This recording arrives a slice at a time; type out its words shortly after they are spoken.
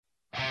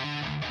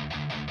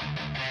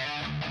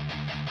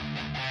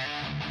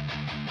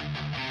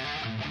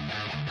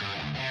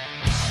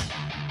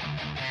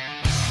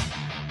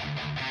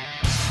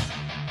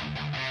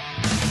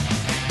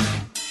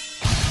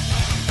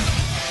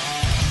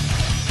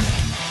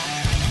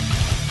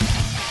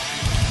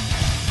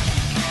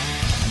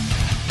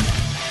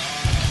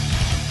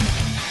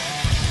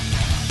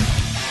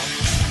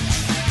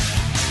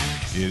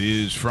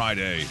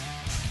Friday.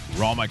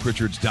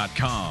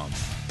 RawMikeRichards.com.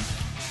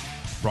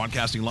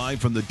 Broadcasting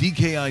live from the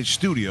DKI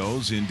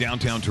studios in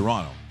downtown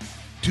Toronto.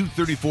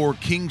 234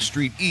 King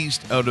Street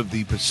East out of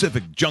the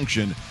Pacific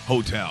Junction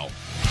Hotel.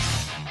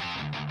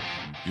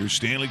 Your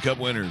Stanley Cup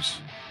winners.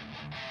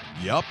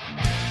 Yup.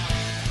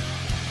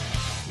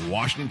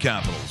 Washington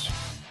Capitals.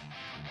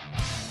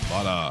 A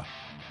lot of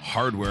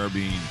hardware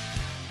being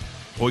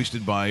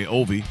hoisted by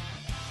Ovi.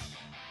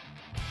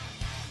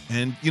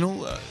 And, you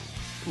know, a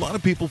lot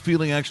of people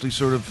feeling actually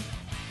sort of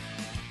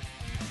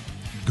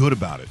good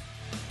about it.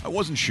 I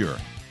wasn't sure.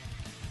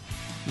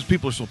 Because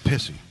people are so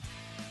pissy.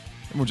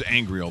 Everyone's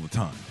angry all the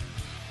time.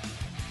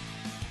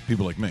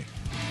 People like me.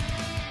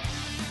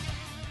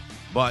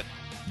 But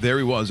there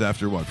he was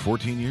after,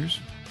 14 years?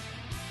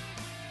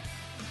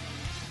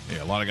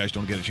 Yeah, a lot of guys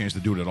don't get a chance to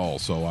do it at all,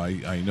 so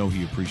I know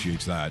he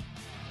appreciates that.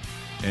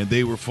 And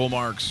they were full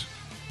marks,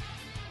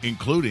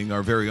 including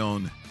our very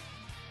own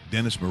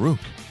Dennis Marouk,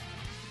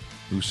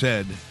 who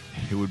said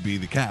it would be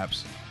the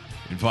Caps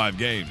in 5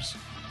 games.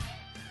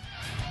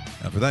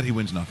 After that, he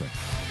wins nothing.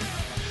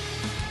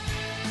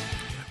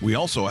 We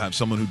also have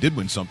someone who did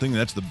win something, and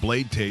that's the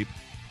Blade Tape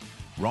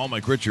Raw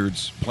Mike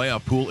Richards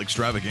Playoff Pool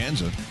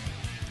Extravaganza.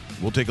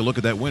 We'll take a look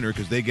at that winner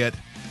because they get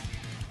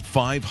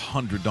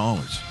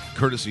 $500,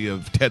 courtesy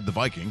of Ted the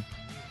Viking.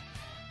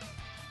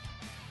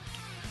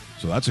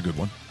 So that's a good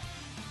one.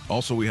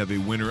 Also, we have a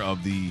winner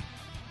of the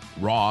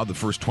Raw, the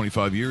First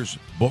 25 Years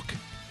book.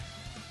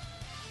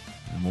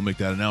 And we'll make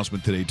that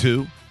announcement today,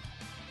 too.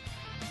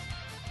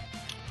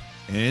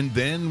 And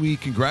then we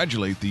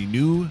congratulate the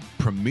new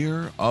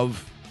Premier-elect,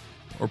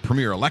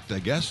 I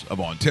guess, of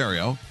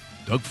Ontario,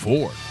 Doug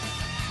Ford.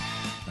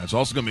 That's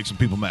also going to make some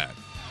people mad.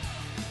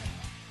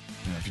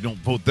 And if you don't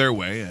vote their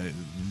way,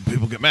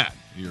 people get mad.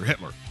 You're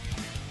Hitler.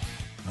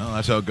 Well,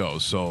 that's how it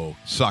goes, so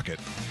suck it.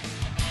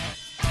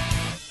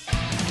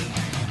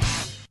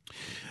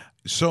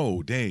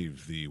 So,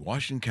 Dave, the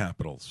Washington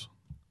Capitals.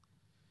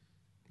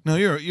 Now,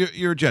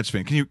 you're a Jets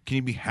fan. Can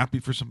you be happy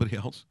for somebody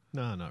else?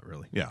 No, not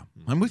really. Yeah,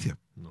 I'm with you.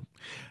 No.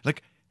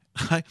 Like,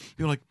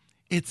 you're like,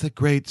 it's a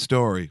great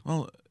story.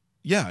 Well,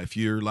 yeah, if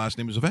your last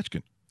name is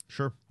Ovechkin.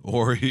 Sure.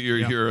 Or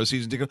you're a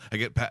season ticket. I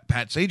get Pat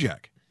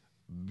Sajak.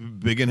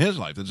 Big in his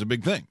life. That's a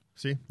big thing.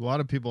 See, a lot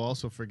of people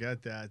also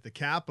forget that the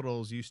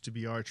Capitals used to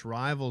be arch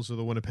rivals of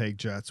the Winnipeg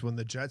Jets when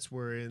the Jets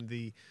were in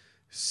the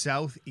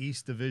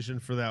Southeast Division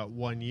for that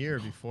 1 year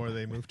before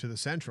they moved to the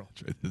Central.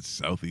 The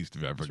Southeast,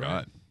 I forgot.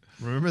 Right.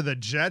 Remember the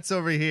Jets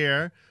over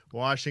here,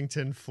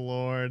 Washington,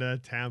 Florida,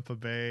 Tampa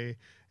Bay,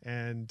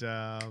 and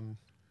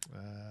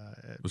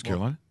Was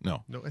Carolina?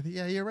 No.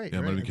 Yeah, you're right. Yeah,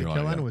 right. might have been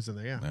Carolina, was in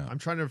there. Yeah. I'm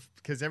trying to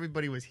because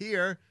everybody was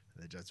here.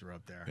 The Jets were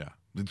up there. Yeah,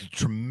 there's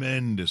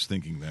tremendous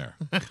thinking there.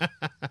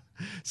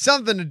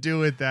 Something to do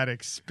with that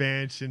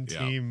expansion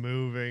team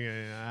moving.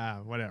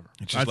 Whatever.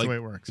 That's the way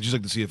it works. It's just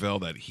like the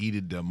CFL, that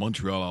heated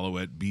Montreal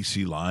Alouette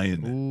BC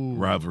Lion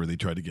rivalry they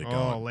tried to get going.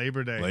 Oh,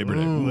 Labor Day.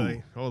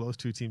 Day. Those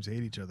two teams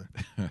hate each other.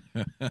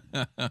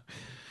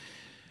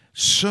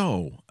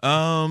 So,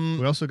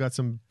 we also got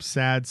some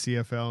sad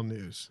CFL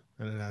news,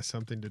 and it has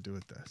something to do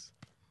with this.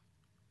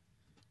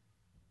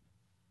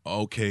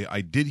 Okay,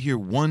 I did hear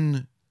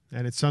one.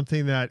 And it's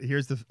something that,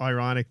 here's the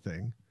ironic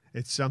thing.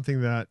 It's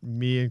something that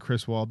me and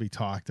Chris Walby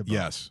talked about.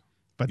 Yes.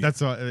 But that's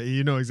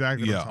you know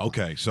exactly what I'm talking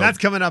okay. about. So that's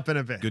coming up in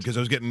a bit. Good, because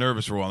I was getting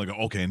nervous for a while. I go,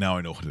 okay, now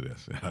I know what it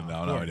is.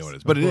 Now I know what it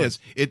is. But it is.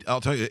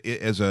 I'll tell you,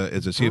 as a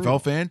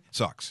CFL fan,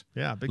 sucks.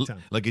 Yeah, big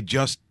time. Like it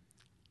just,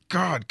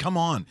 God, come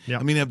on. Yep.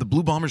 I mean, have the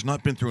Blue Bombers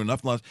not been through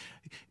enough loss?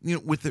 You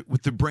know, with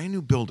the brand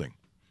new building,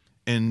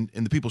 and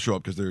the people show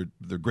up because they're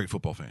great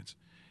football fans.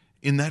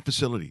 In that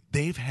facility,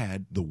 they've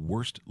had the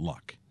worst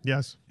luck.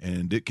 Yes.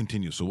 And it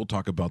continues. So we'll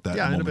talk about that in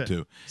a moment,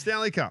 too.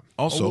 Stanley Cup.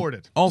 Also,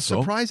 awarded.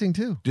 Also, surprising,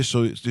 too. Just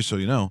so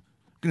you know, I'm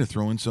going to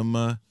throw in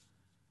some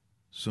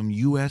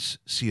U.S.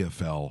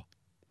 CFL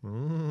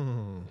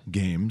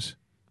games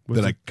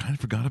that I kind of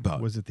forgot about.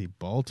 Was it the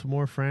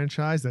Baltimore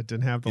franchise that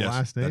didn't have the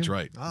last name? That's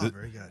right. Oh,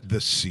 very good. The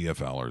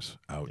CFLers.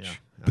 Ouch. Yeah,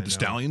 but the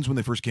Stallions, when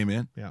they first came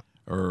in? Yeah.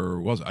 Or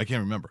was it? I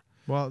can't remember.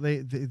 Well, they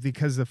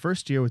because the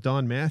first year with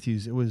Don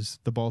Matthews, it was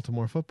the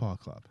Baltimore Football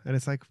Club. And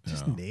it's like,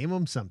 just name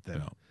them something.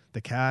 Yeah. The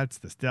Cats,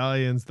 the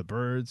Stallions, the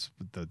Birds,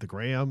 the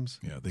Grahams.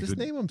 Yeah, just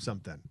name them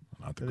something.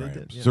 Not the Grahams.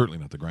 Did, yeah. Certainly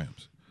not the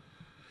Grahams.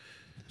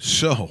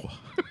 So,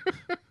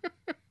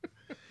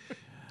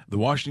 the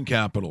Washington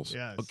Capitals.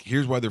 Yes. Okay,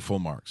 here's why they're full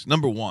marks.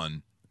 Number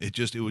one, it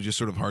was just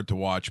sort of hard to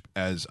watch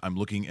as I'm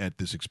looking at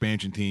this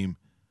expansion team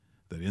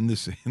that in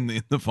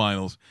the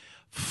finals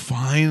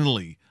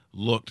finally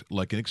looked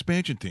like an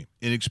expansion team,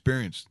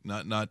 inexperienced,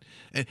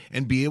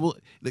 and be able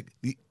like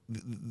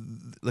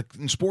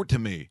in sport, to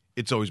me,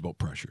 it's always about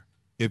pressure.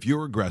 If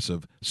you're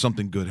aggressive,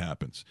 something good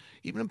happens.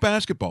 Even in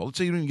basketball, let's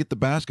say you don't even get the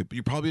basket, but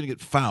you're probably going to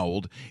get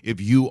fouled if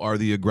you are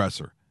the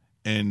aggressor.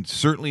 And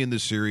certainly in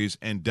this series,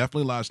 and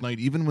definitely last night,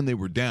 even when they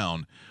were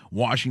down,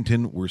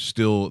 Washington were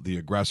still the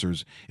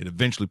aggressors. It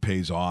eventually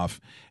pays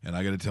off. And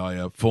I got to tell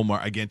you, full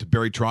mark again to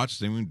Barry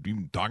Trotz.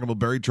 Even talking about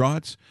Barry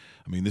Trotz,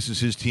 I mean, this is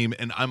his team,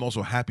 and I'm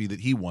also happy that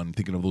he won,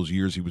 thinking of those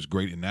years he was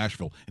great in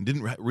Nashville and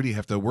didn't really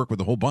have to work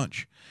with a whole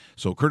bunch.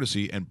 So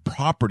courtesy and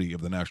property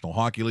of the National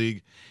Hockey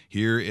League.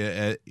 Here,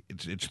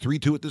 it's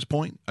 3-2 at this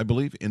point, I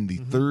believe, in the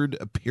third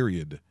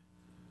period.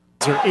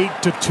 They're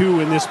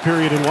 8-2 in this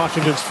period in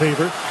Washington's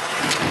favor.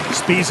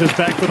 Spies is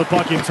back for the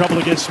puck, in trouble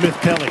against Smith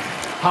Pelly.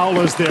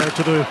 Howla's there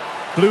to the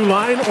blue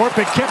line.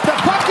 Orpik kept the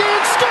puck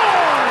in,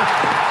 score!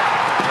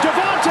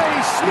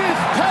 Devontae Smith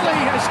Pelly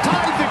has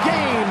tied the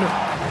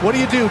game. What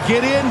do?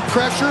 Get in,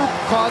 pressure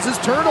causes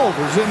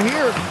turnovers. And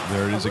here,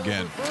 there it is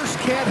again. First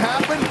can't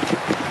happen.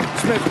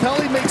 Smith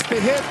Pelly makes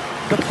the hit,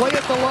 the play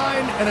at the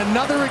line, and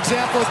another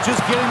example of just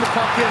getting the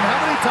puck in.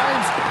 How many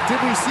times did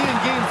we see in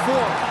Game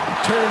 4?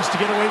 Turns to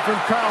get away from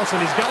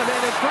Carlson. He's got a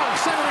man in front.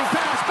 Centering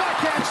pass,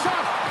 backhand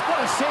shot. What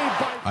a save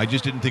by... I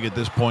just didn't think at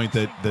this point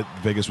that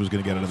Vegas was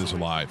going to get out of this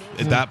alive.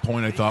 At that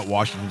point, I thought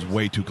Washington's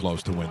way too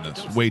close to win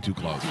this. Way too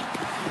close.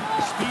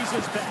 Spies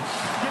is back.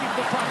 Getting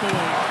the puck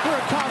away.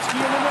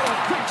 Burakovsky in the middle.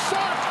 Quick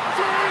shot.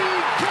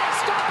 Three. Can't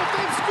stop it.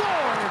 They've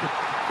scored.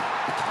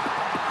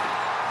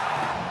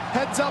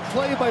 Heads up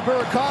play by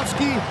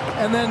Burakovsky,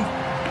 and then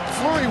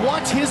Fleury,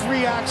 watch his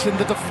reaction.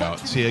 The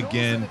deflection. See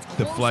again,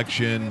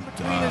 deflection.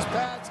 Between his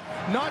pads.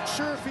 Not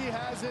sure if he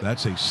has it.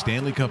 That's a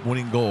Stanley Cup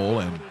winning goal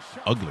and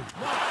ugly.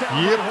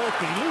 Yep.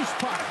 Loose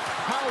puck.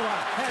 Howla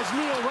has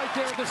Neal right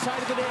there at the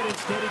side of the net.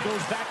 Instead, he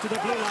goes back to the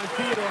blue line.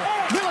 Theodore.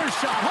 Miller's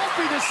shot.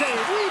 Holtby to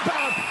save.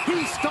 Rebound.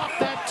 He stopped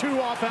that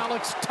two off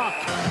Alex Tuck.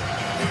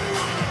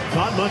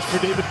 Not much for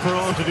David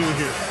Perron to do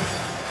here.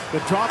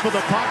 The drop of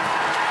the puck.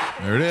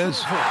 There it is.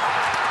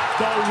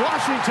 The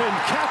Washington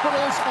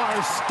Capitals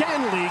are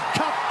Stanley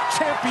Cup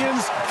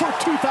champions for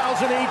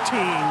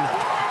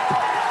 2018.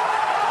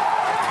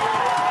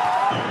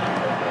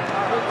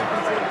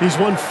 He's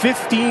won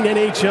 15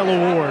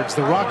 NHL awards.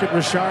 The Rocket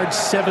Richard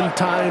 7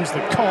 times,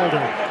 the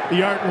Calder,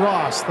 the Art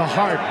Ross, the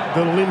Hart,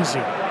 the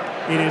Lindsay.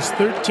 In his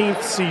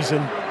 13th season,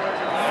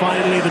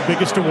 finally the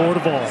biggest award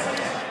of all.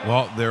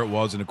 Well, there it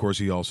was, and of course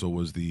he also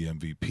was the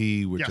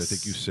MVP, which Yes. I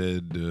think you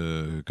said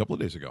a couple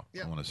of days ago.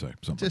 Yeah. I want to say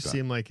something. Just like that.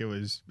 seemed like it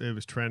was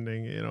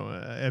trending. You know,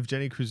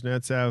 Evgeny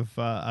Kuznetsov,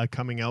 a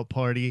coming out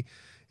party.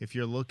 If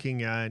you're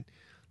looking at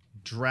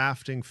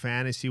drafting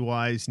fantasy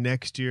wise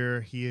next year,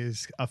 he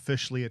is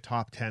officially a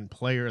top 10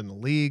 player in the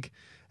league.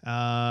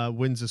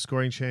 Wins the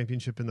scoring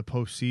championship in the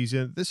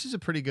postseason. This is a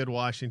pretty good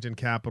Washington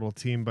Capital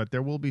team, but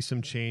there will be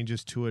some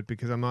changes to it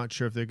because I'm not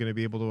sure if they're going to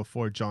be able to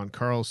afford John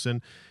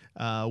Carlson.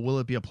 Will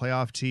it be a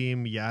playoff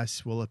team?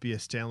 Yes. Will it be a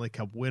Stanley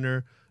Cup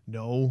winner?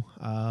 No.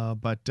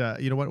 But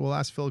you know what? We'll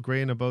ask Phil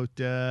Gray in about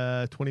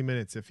 20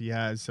 minutes if he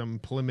has some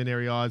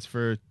preliminary odds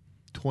for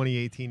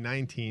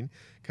 2018-19,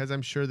 because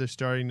I'm sure they're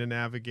starting to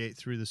navigate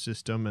through the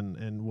system,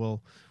 and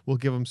we'll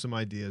give them some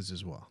ideas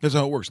as well. That's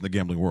how it works in the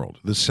gambling world.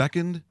 The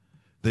second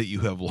that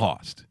you have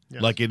lost,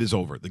 Yes. like it is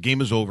over, the game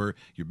is over,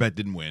 your bet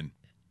didn't win,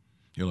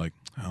 you're like,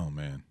 oh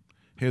man,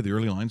 here are the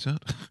early lines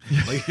out.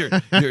 Like, here,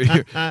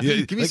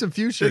 Give me some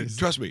futures.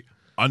 Trust me,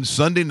 on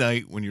Sunday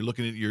night when you're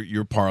looking at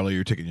your parlay,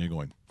 your ticket, and you're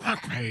going,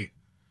 fuck me.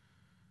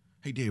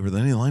 Hey Dave, are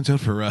there any lines out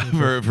for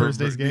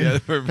Thursday's game? Yeah,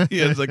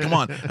 it's like, come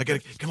on,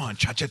 come on,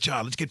 cha.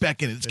 Let's get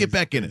back in it. Let's get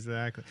back in it.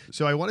 Exactly.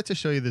 So I wanted to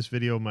show you this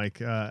video, Mike.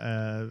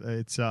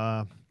 It's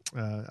a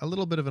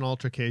little bit of an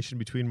altercation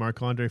between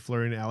Marc-Andre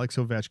Fleury and Alex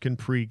Ovechkin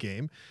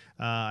pregame.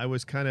 I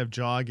was kind of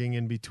jogging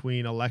in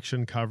between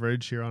election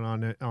coverage here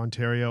on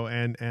Ontario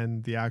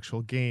and the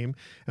actual game,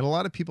 and a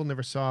lot of people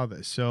never saw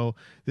this. So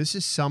this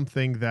is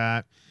something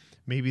that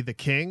maybe the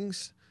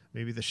Kings,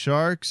 maybe the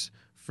Sharks,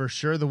 for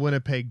sure the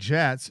Winnipeg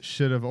Jets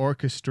should have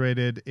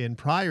orchestrated in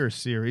prior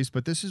series,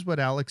 but this is what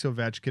Alex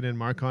Ovechkin and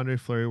Marc-Andre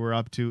Fleury were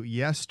up to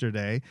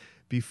yesterday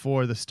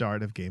before the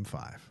start of Game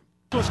 5.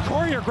 It was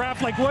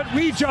choreographed like what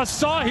we just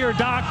saw here,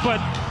 Doc, but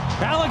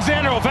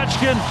Alexander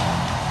Ovechkin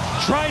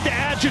tried to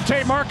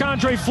agitate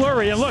Marc-Andre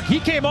Fleury, and look,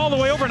 he came all the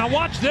way over. Now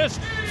watch this.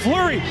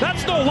 Fleury,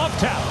 that's no love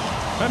tap.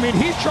 I mean,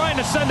 he's trying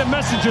to send a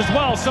message as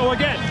well. So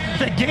again,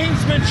 the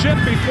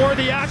gamesmanship before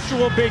the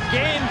actual big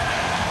game.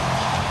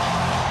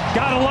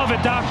 Gotta love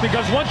it, Doc,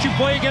 because once you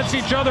play against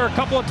each other a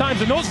couple of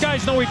times, and those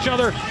guys know each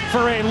other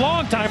for a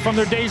long time from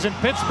their days in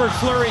Pittsburgh,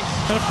 Fleury,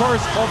 and of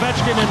course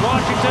Ovechkin in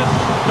Washington.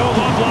 No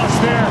love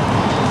lost there.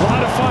 A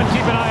lot of fun.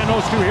 Keep an eye on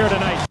those two here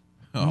tonight.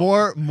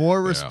 Oh,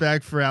 More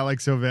respect for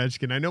Alex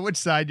Ovechkin. I know which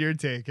side you're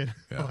taking.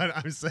 Yeah. But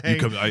I'm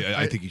saying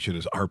I think he should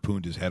have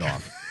harpooned his head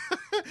off.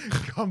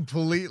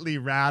 completely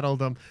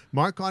rattled him.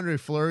 Marc-Andre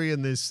Fleury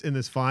in this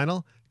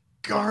final,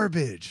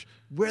 garbage.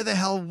 Where the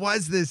hell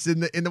was this in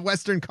the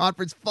Western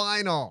Conference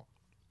Final?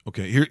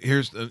 Okay,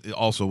 here's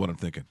also what I'm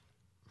thinking.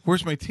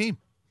 Where's my team?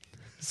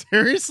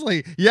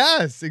 Seriously?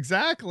 Yes,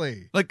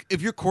 exactly. Like,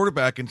 if your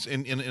quarterback in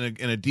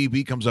a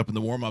DB comes up in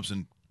the warm-ups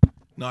and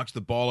knocks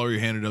the ball out of your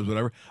hand or does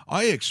whatever,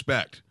 I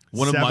expect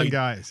one of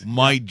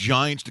my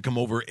Giants to come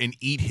over and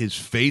eat his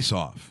face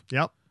off.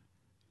 Yep.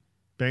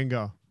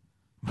 Bingo.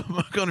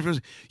 Marc Andre,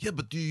 yeah,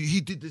 but he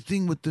did the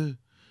thing with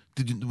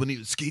when he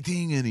was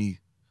skating and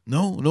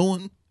no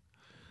one.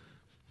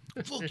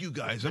 Fuck you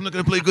guys! I'm not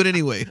gonna play good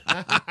anyway.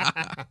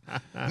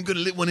 I'm gonna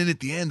let one in at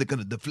the end. They're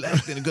gonna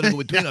deflect and they're gonna go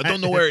between. I don't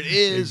know where it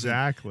is.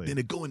 Exactly. Then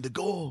it go into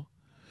goal.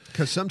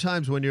 Because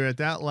sometimes when you're at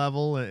that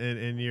level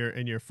and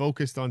you're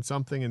focused on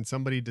something and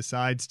somebody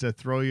decides to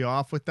throw you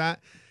off with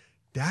that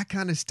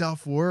kind of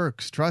stuff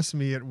works. Trust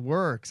me, it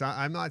works.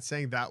 I'm not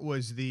saying that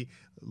was the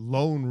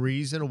lone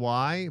reason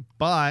why,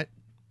 but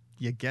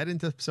you get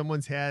into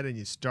someone's head and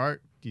you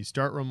start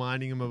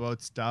reminding them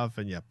about stuff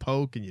and you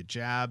poke and you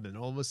jab and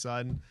all of a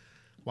sudden,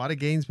 a lot of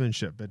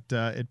gamesmanship.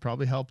 It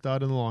probably helped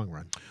out in the long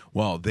run.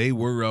 Well, they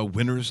were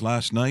winners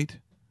last night,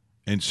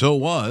 and so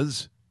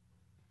was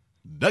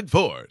Doug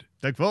Ford.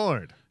 Doug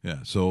Ford.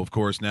 Yeah. So of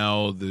course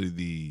now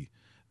the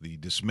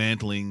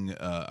dismantling,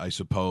 I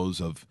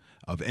suppose, of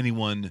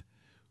anyone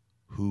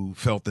who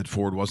felt that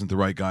Ford wasn't the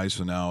right guy.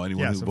 So now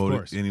anyone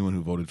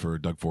who voted for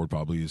Doug Ford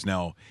probably is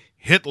now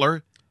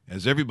Hitler.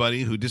 As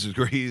everybody who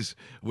disagrees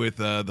with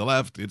the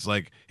left, it's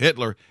like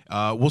Hitler.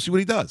 We'll see what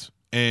he does.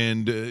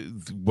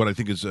 And what I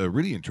think is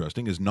really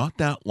interesting is not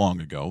that long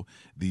ago,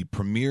 the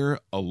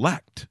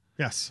premier-elect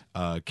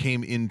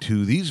came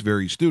into these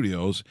very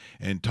studios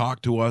and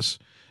talked to us,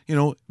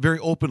 very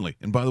openly.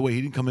 And by the way,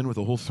 he didn't come in with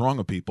a whole throng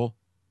of people.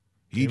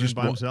 He just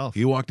by himself.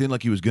 He walked in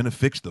like he was going to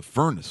fix the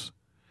furnace.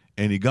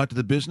 And he got to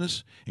the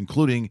business,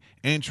 including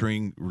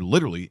answering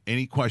literally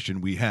any question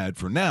we had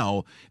for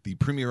now, the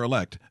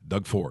premier-elect,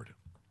 Doug Ford.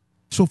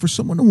 So for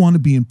someone to want to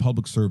be in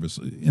public service,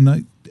 and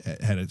I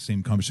had the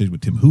same conversation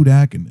with Tim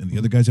Hudak and the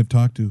other guys I've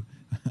talked to,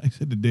 I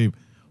said to Dave,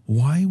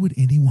 why would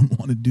anyone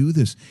want to do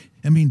this?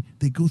 I mean,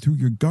 they go through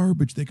your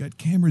garbage. They got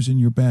cameras in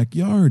your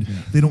backyard. Yeah.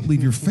 They don't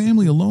leave your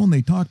family alone.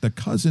 They talk to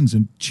cousins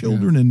and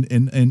children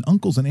and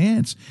uncles and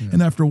aunts. Yeah.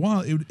 And after a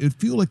while, it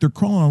feel like they're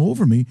crawling all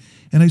over me.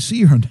 And I see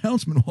your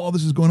announcement while all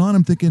this is going on.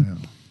 I'm thinking,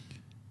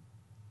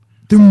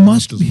 there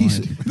must be.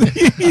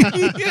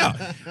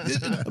 Yeah.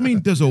 I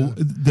mean, does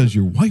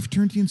your wife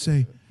turn to you and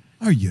say,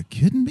 "Are you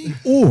kidding me?"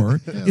 Or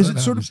is it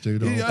sort of,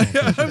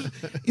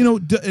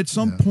 at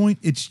some point,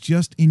 it's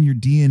just in your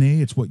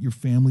DNA. It's what your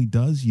family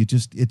does.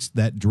 It's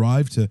that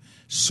drive to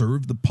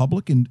serve the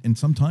public, and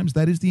sometimes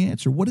that is the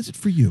answer. What is it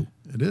for you?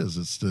 It is.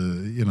 It's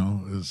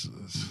as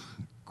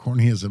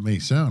corny as it may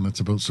sound, it's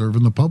about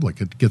serving the public.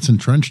 It gets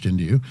entrenched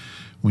into you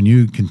when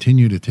you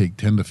continue to take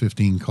 10 to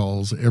 15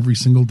 calls every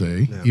single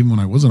day. Yeah. Even when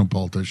I wasn't a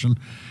politician,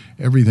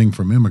 everything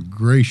from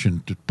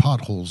immigration to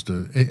potholes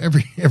to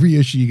every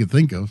issue you could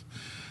think of.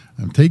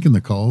 I'm taking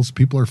the calls.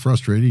 People are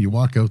frustrated. You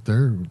walk out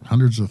there,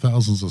 hundreds of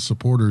thousands of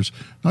supporters,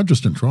 not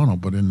just in Toronto,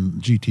 but in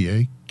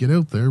GTA. Get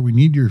out there. We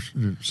need your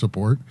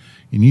support.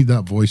 You need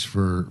that voice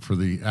for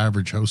the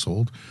average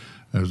household.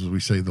 As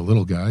we say, the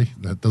little guy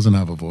that doesn't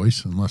have a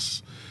voice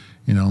unless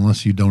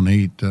you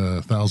donate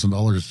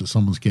 $1,000 to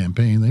someone's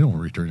campaign. They don't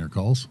return your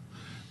calls.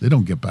 They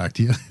don't get back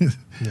to you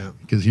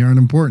because you aren't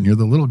important. You're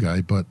the little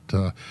guy. But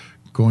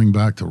going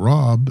back to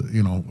Rob,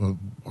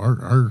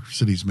 our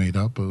city's made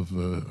up of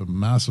a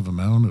massive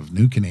amount of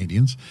new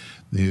Canadians,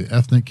 the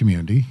ethnic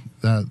community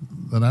that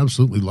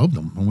absolutely love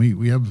them. And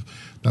we have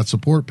that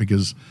support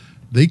because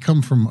they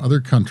come from other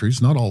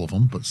countries, not all of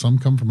them, but some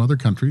come from other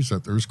countries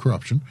that there's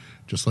corruption,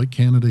 just like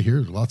Canada here.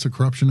 There's lots of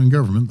corruption in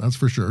government, that's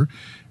for sure.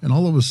 And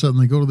all of a sudden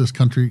they go to this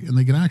country and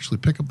they can actually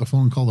pick up the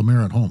phone and call the mayor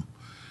at home.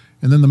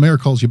 And then the mayor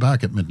calls you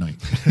back at midnight,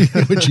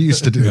 which he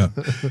used to do. Yeah.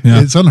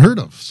 It's unheard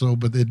of. So,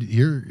 but they'd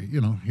hear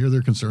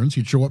their concerns.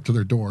 He'd show up to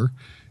their door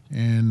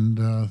and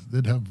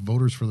they'd have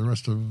voters for the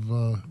rest of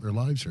their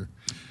lives here.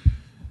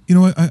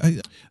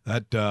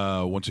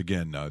 Once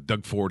again,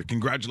 Doug Ford,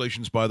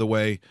 congratulations, by the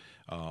way,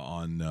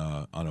 on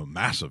a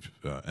massive,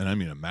 and I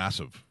mean a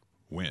massive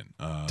win.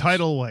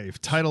 Tidal wave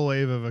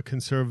of a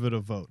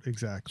conservative vote,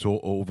 exactly. So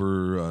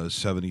over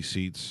 70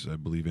 seats, I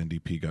believe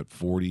NDP got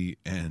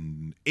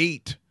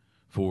 48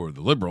 for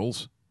the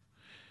Liberals,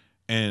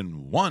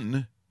 and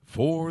 1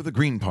 for the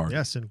Green Party.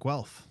 Yes, in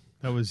Guelph.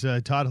 That was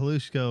Todd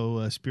Halushko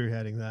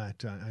spearheading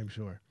that, I'm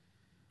sure.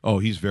 Oh,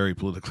 he's very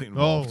politically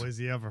involved. Oh, is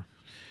he ever?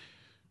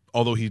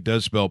 Although he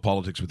does spell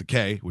politics with a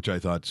K, which I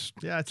thought's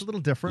it's a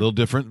little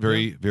different.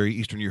 Very, very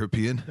Eastern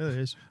European. Yeah, it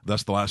is.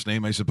 That's the last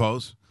name, I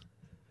suppose.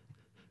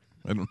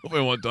 I don't know if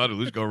I want Todd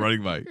Halushko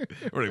running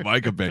my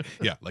campaign.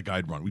 Yeah, like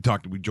I'd run. We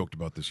joked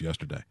about this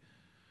yesterday.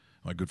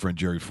 My good friend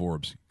Jerry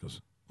Forbes, he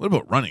goes, "What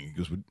about running?" He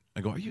goes,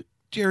 "I go, are you,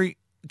 Jerry?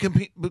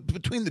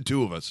 Between the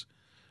two of us,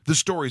 the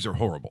stories are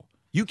horrible.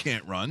 You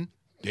can't run.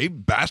 Dave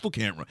Bastel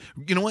can't run.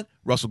 You know what?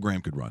 Russell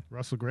Graham could run.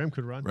 Russell Graham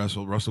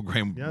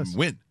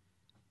win.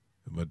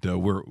 But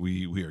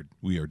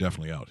we are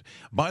definitely out.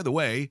 By the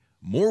way,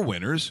 more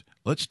winners.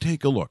 Let's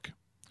take a look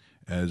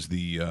as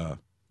the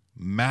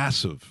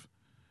massive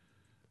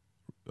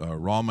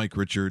Raw Mike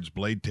Richards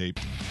Blade Tape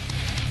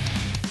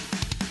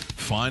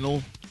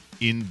final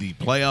in the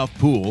playoff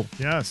pool.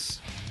 Yes.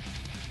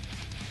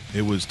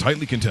 It was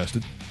tightly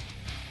contested.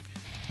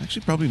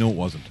 Actually, probably no, it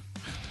wasn't.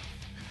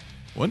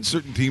 When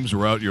certain teams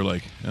were out, you're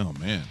like, oh,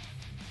 man,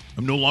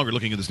 I'm no longer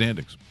looking at the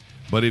standings.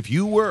 But if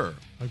you were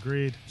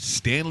Agreed.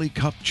 Stanley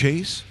Cup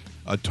chase,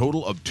 a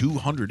total of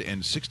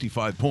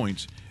 265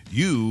 points.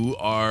 You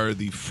are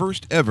the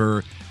first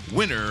ever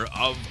winner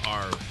of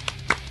our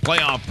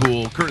playoff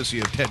pool, courtesy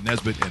of Ted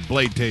Nesbitt and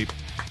Blade Tape.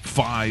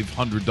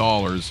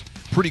 $500.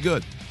 Pretty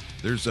good.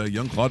 There's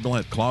young Claude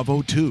Millette,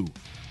 Clavo 2.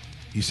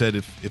 He said,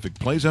 if it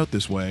plays out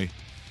this way,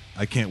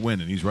 I can't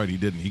win. And he's right, he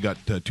didn't. He got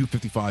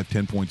 255,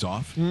 10 points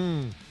off.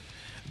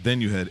 Then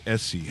you had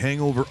SC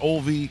Hangover,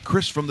 Olvie,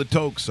 Chris from the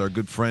Tokes, our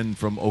good friend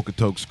from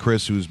Okotoks,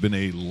 Chris, who's been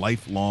a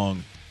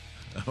lifelong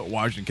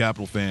Washington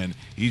Capital fan.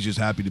 He's just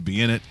happy to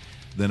be in it.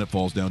 Then it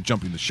falls down,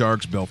 Jumping the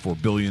Sharks,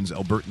 Belfour Billions,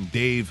 Albertan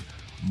Dave,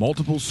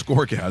 multiple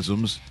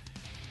scoregasms,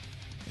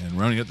 and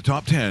rounding out the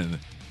top 10,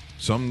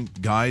 some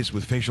guys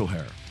with facial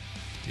hair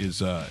is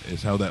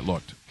how that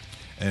looked.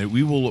 And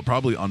we will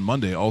probably on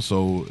Monday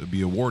also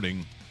be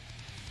awarding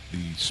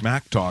the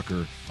Smack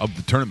Talker of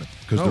the tournament,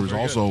 because there was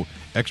also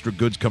extra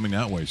goods coming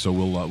that way. So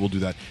we'll do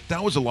that.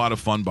 That was a lot of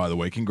fun, by the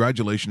way.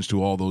 Congratulations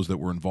to all those that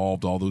were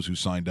involved, all those who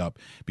signed up,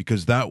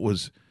 because that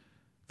was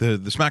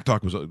the Smack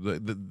Talk was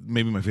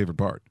maybe my favorite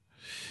part.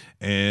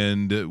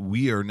 And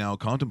we are now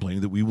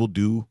contemplating that we will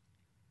do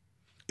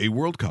a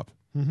World Cup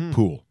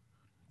pool,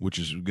 which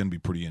is going to be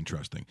pretty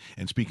interesting.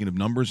 And speaking of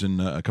numbers, in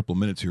a couple of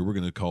minutes here, we're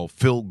going to call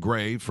Phil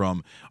Gray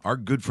from our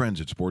good friends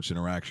at Sports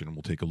Interaction, and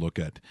we'll take a look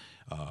at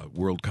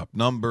World Cup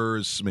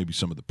numbers, maybe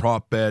some of the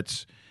prop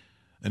bets,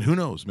 and who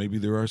knows, maybe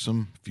there are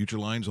some future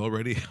lines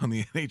already on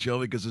the NHL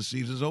because the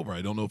season's over.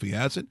 I don't know if he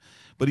has it,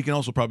 but he can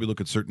also probably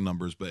look at certain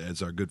numbers, but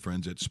as our good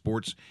friends at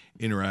Sports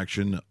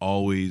Interaction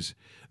always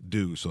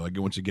do. So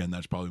once again,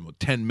 that's probably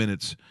about 10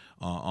 minutes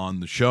on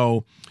the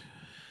show.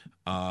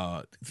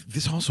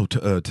 This also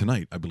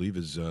tonight, I believe,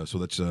 is so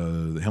that's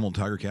the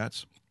Hamilton Tiger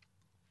Cats,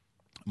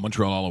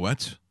 Montreal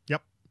Alouettes.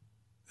 Yep.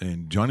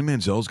 And Johnny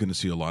Manziel is going to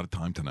see a lot of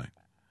time tonight.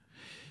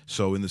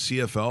 So in the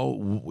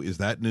CFL, is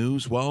that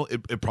news? Well,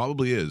 it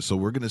probably is. So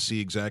we're going to see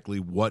exactly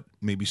what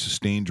maybe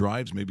sustained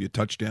drives, maybe a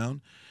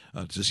touchdown,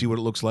 to see what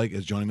it looks like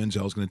as Johnny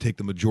Manziel is going to take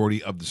the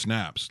majority of the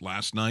snaps.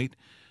 Last night,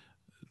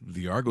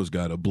 the Argos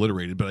got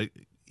obliterated, but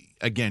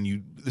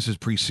again, this is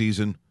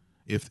preseason.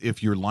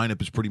 If your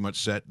lineup is pretty much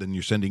set, then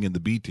you're sending in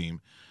the B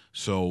team.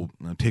 So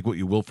take what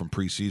you will from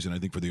preseason. I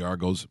think for the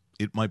Argos,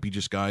 it might be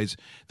just guys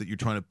that you're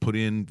trying to put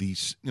in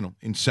these,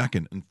 in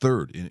second and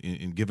third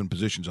in given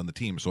positions on the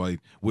team. So I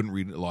wouldn't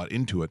read a lot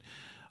into it.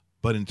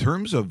 But in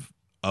terms of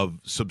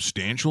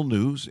substantial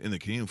news in the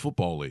Canadian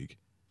Football League,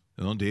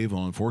 Dave,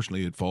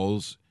 unfortunately, it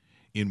falls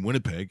in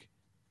Winnipeg,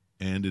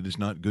 and it is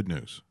not good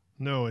news.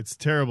 No, it's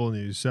terrible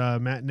news.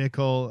 Matt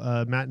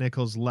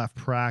Nichols left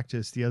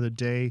practice the other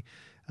day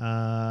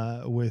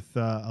with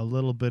a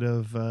little bit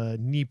of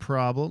knee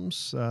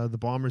problems. The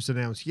Bombers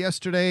announced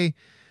yesterday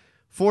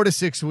 4 to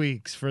 6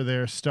 weeks for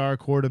their star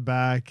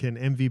quarterback and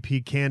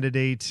MVP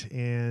candidate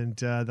and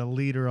the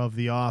leader of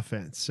the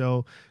offense.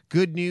 So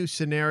good news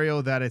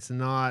scenario that it's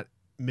not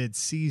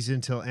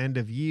mid-season till end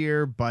of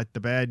year, but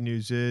the bad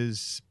news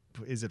is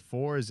it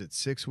 4? Is it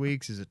 6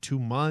 weeks? Is it 2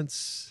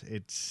 months?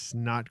 It's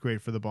not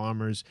great for the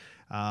Bombers.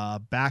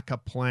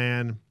 Backup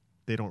plan.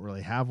 They don't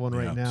really have one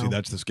right now. See,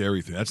 that's the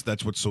scary thing.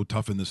 That's what's so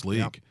tough in this league.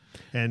 Yep.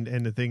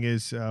 And the thing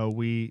is,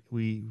 we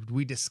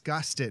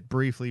discussed it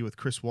briefly with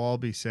Chris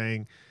Walby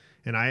saying,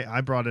 and I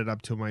brought it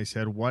up to him. I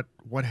said,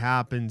 what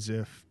happens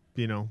if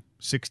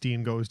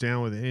 16 goes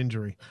down with an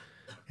injury?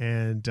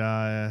 And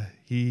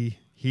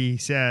he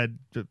said,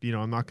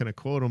 I'm not going to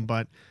quote him,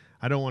 but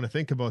I don't want to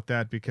think about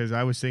that because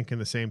I was thinking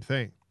the same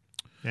thing.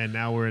 And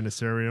now we're in a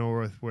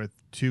scenario with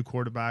two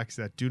quarterbacks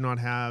that do not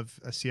have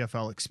a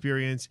CFL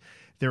experience.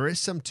 There is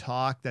some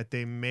talk that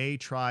they may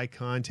try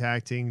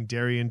contacting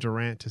Darian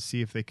Durant to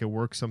see if they could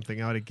work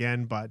something out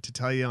again. But to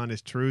tell you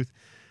honest truth,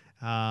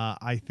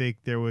 I think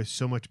there was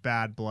so much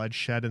bad blood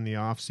shed in the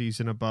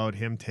offseason about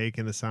him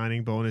taking the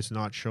signing bonus,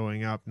 not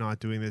showing up, not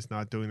doing this,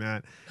 not doing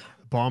that.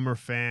 Bomber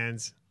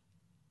fans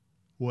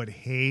would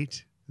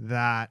hate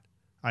that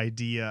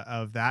idea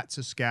of that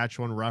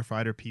Saskatchewan Rough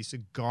Rider piece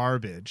of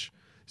garbage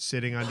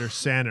sitting under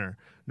center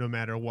no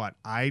matter what.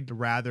 I'd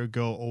rather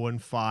go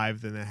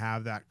 0-5 than to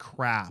have that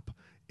crap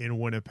in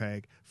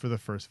Winnipeg for the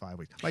first 5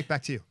 weeks. Mike,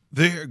 back to you.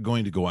 They're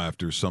going to go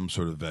after some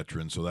sort of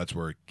veteran, so that's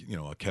where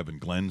a Kevin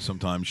Glenn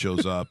sometimes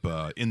shows up.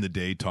 In the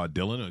day, Todd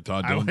Dillon.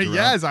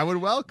 Yes, I would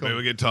welcome. Maybe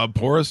we get Todd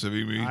Porras. I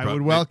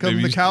would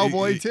welcome the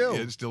Cowboy too.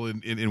 It's still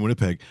in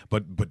Winnipeg,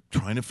 but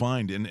trying to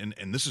find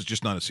and this is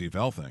just not a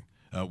CFL thing.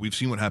 We've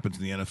seen what happens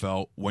in the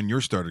NFL when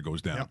your starter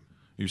goes down. Yep.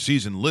 Your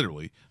season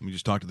literally. I mean,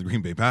 just talk to the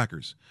Green Bay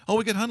Packers. Oh,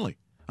 we get Hundley.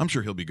 I'm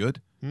sure he'll be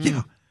good.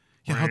 Yeah,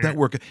 how'd that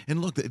work?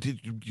 And look,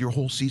 your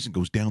whole season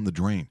goes down the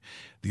drain.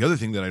 The other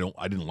thing that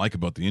I didn't like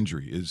about the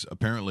injury is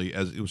apparently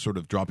as it was sort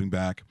of dropping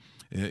back,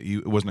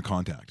 it wasn't a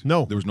contact.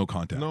 No. There was no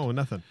contact. No,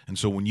 nothing. And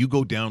so when you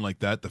go down like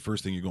that, the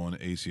first thing you're going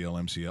ACL,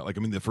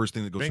 MCL, the first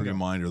thing that goes through your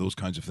mind are those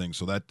kinds of things.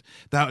 So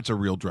that's a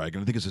real drag.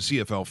 And I think as a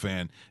CFL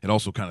fan, it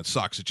also kind of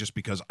sucks. It's just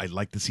because I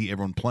like to see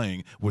everyone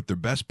playing with their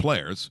best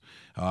players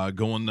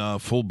going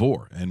full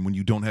bore. And when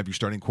you don't have your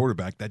starting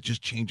quarterback, that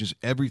just changes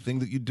everything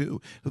that you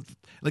do.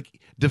 Like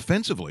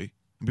defensively,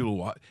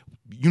 people,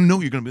 you're going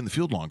to be in the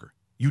field longer.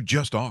 You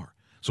just are.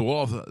 So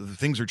all of the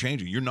things are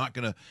changing. You're not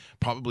going to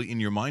probably in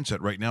your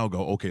mindset right now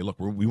go, okay, look,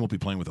 we won't be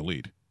playing with a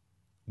lead.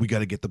 We got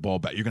to get the ball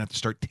back. You're going to have to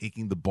start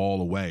taking the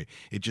ball away.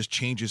 It just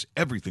changes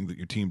everything that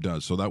your team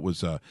does. So that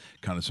was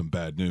kind of some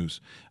bad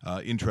news.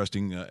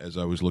 Interesting, as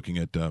I was looking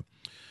at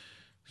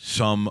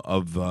some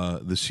of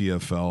the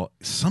CFL,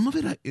 some of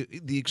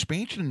it, the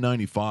expansion in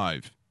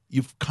 95,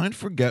 you kind of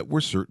forget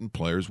where certain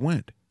players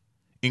went,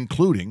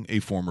 including a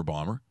former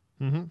Bomber,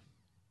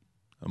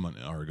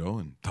 Argo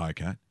and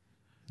Ticat.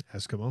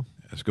 Eskimo.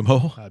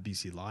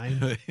 BC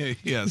Lion.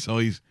 Yeah, so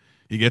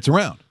he gets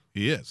around.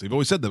 He is. They've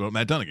always said that about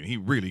Matt Dunnigan. He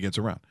really gets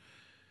around.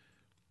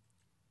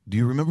 Do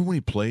you remember when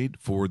he played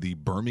for the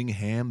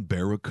Birmingham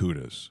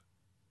Barracudas?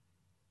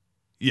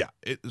 Yeah.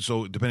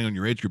 So depending on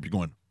your age group, you're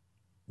going,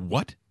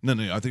 what? No,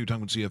 I think you're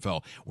talking about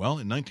CFL. Well,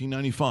 in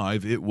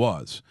 1995, it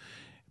was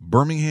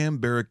Birmingham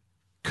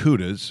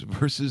Barracudas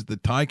versus the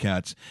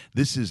Ticats.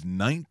 This is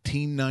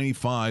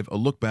 1995, a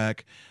look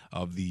back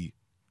of the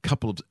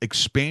couple of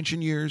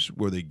expansion years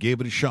where they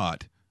gave it a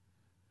shot.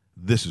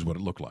 This is what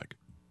it looked like.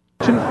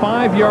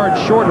 5 yards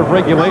short of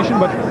regulation,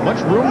 but much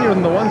roomier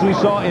than the ones we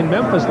saw in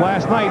Memphis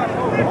last night.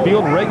 The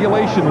field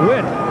regulation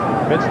width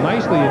fits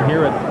nicely in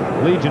here at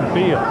Legion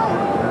Field.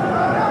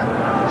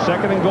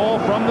 Second and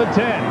goal from the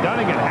 10.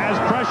 Dunnigan has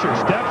pressure,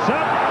 steps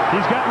up.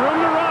 He's got room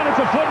to run.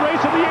 It's a foot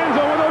race in the end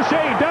zone with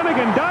O'Shea.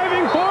 Dunnigan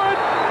diving for it.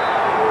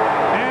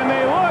 And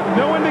they look.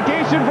 No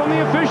indication from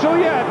the official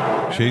yet.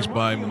 Chased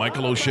by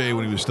Michael O'Shea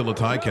when he was still a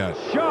Ticat.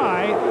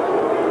 Shy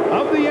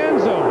of the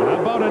end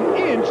zone, about an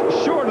inch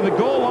short of the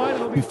goal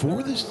line.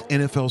 Before this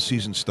NFL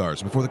season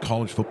starts, before the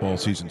college football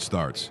season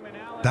starts,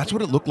 that's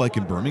what it looked like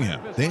in Birmingham.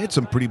 They had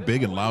some pretty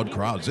big and loud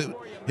crowds.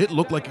 It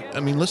looked like, I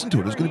mean, listen to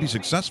it. It was going to be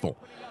successful.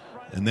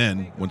 And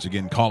then, once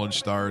again, college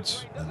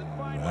starts, and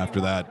after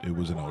that, it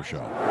was a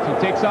no-show.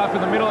 He takes off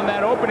in the middle in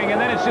that opening,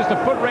 and then it's just a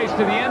foot race to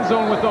the end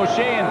zone with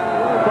O'Shea. And,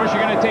 of course,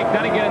 you're going to take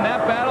Dunnigan in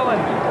that battle,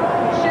 and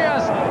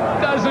just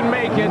doesn't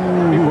make it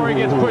before he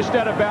gets pushed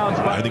out of bounds.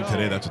 I think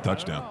today that's a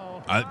touchdown.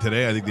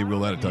 Today, I think they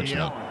ruled that a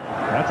touchdown.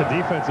 That's a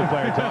defensive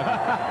player talking.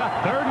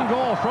 Third and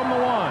goal from the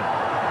 1.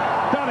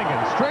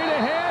 Dunnigan straight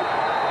ahead.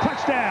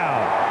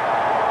 Touchdown.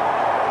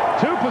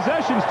 2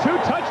 possessions, 2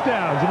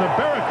 touchdowns, and the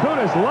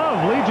Barracudas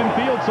love Legion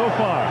Field so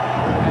far.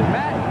 And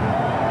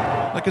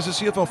Matt. Like, as a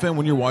CFL fan,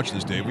 when you're watching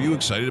this, Dave, were you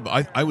excited?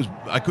 I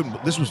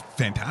couldn't. This was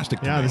fantastic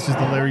to me. This is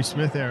the Larry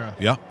Smith era.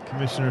 Yeah.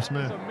 Commissioner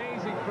Smith.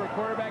 Amazing for a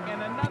quarterback.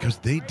 And because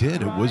they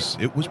did.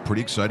 It was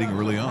pretty exciting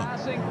early on.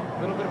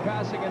 A little bit of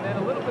passing and then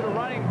a little bit of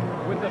running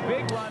with the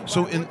big run.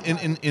 So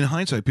in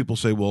hindsight, people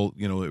say, well,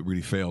 it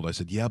really failed. I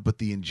said, yeah, but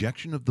the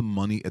injection of the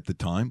money at the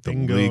time, the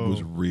Bingo. league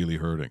was really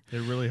hurting.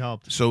 It really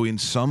helped. So in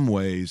some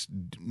ways,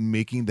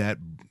 making that,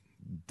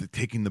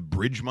 taking the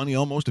bridge money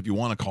almost, if you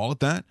want to call it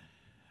that,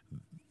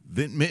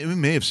 it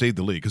may have saved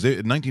the league, because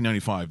in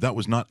 1995, that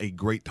was not a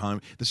great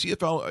time. The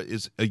CFL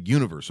is a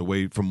universe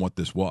away from what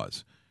this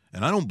was.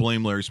 And I don't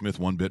blame Larry Smith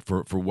one bit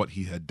for what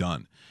he had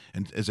done.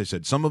 And as I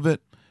said, some of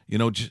it,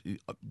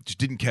 just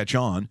didn't catch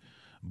on.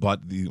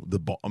 But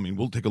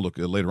we'll take a look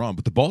later on.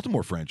 But the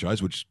Baltimore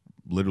franchise, which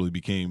literally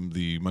became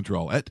the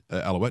Montreal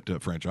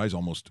Alouette franchise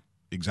almost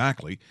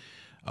exactly,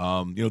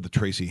 the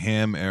Tracy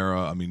Ham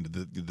era.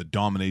 The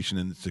domination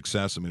and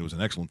success. It was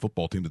an excellent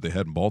football team that they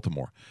had in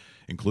Baltimore,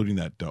 including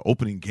that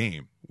opening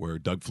game where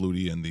Doug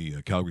Flutie and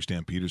the Calgary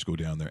Stampeders go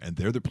down there, and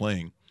they're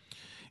playing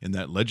in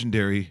that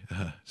legendary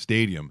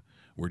stadium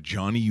where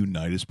Johnny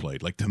Unitas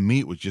played. Like, to me,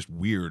 it was just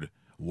weird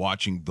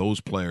watching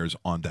those players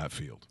on that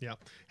field. Yeah.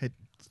 Hey,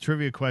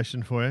 trivia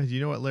question for you. Do you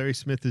know what Larry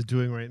Smith is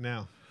doing right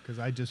now? Because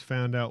I just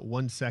found out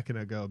 1 second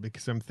ago,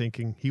 because I'm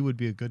thinking he would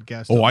be a good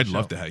guest. Oh, I'd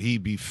love to have.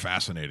 He'd be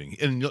fascinating.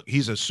 And look,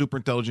 he's a super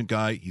intelligent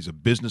guy. He's a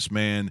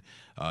businessman.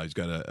 He's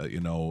got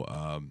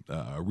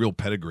a real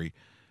pedigree.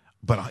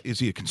 But is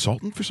he a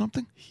consultant for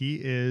something? He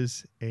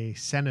is a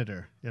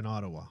senator in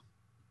Ottawa.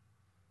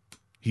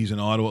 He's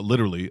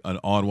literally an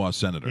Ottawa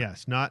senator.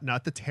 Yes,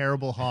 not the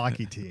terrible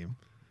hockey team,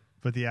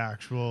 but the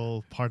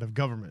actual part of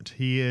government.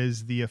 He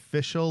is the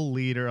official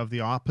leader of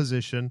the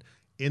opposition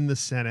in the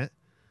Senate.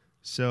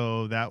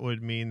 So that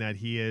would mean that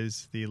he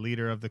is the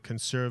leader of the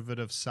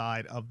conservative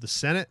side of the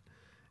Senate.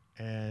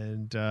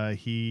 And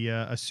he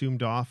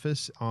assumed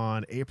office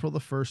on April the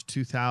 1st,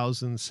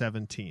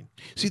 2017.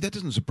 See, that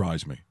doesn't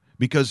surprise me,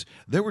 because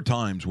there were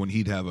times when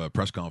he'd have a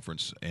press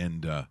conference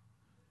and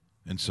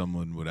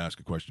someone would ask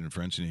a question in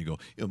French, and he'd go,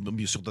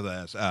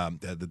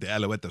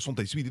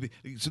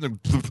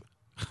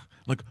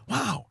 like,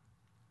 wow.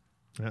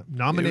 Yeah.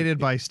 Nominated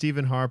by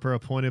Stephen Harper,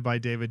 appointed by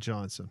David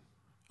Johnson.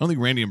 I don't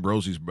think Randy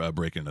Ambrosie's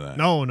breaking into that.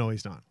 No,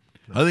 he's not.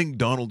 No. I think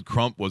Donald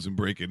Crump wasn't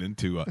breaking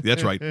into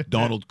that's right,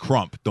 Donald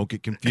Crump. Don't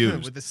get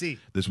confused. With the C.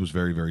 This was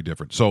very, very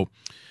different. So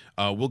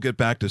we'll get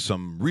back to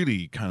some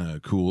really kind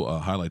of cool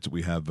highlights that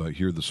we have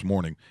here this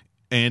morning.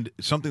 And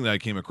something that I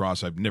came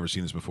across, I've never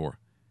seen this before.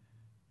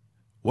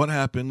 What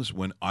happens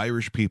when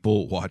Irish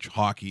people watch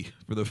hockey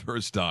for the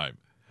first time?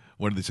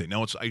 What do they say?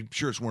 Now, I'm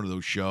sure it's one of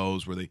those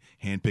shows where they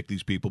handpick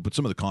these people, but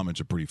some of the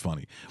comments are pretty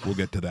funny. We'll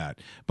get to that.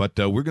 But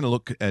we're going to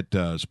look at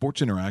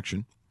Sports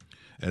Interaction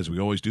as we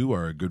always do,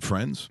 our good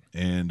friends,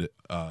 and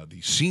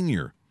the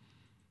senior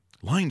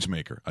lines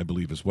maker, I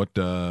believe is what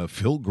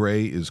Phil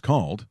Gray is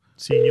called.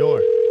 Senior.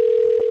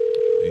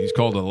 He's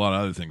called a lot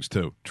of other things,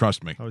 too.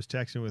 Trust me. I was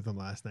texting with him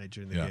last night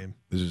during the game.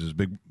 This is his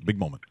big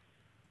moment.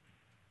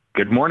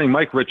 Good morning,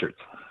 Mike Richards.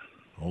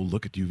 Oh,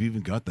 look at you. You've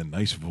even got the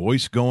nice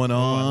voice going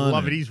on. I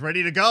love it. He's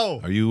ready to go.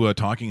 Are you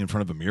talking in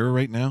front of a mirror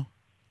right now?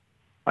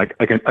 I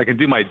can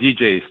do my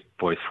DJ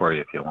voice for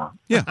you if you want.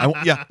 Yeah,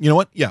 yeah. You know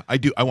what? Yeah, I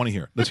do. I want to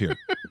hear it. Let's hear it.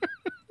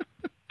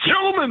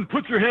 Gentlemen,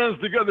 put your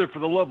hands together for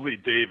the lovely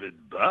David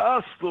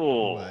Bastel.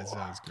 Oh, that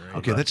sounds great.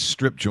 Okay, that's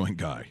strip joint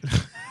guy.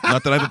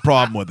 Not that I have a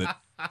problem with it,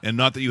 and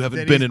not that you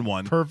haven't been in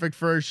one. Perfect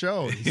for a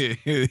show. Yeah,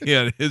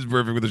 it is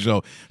perfect for the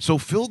show. So,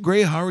 Phil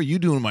Gray, how are you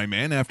doing, my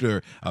man?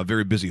 After a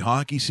very busy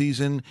hockey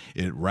season,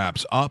 it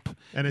wraps up.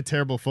 And a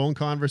terrible phone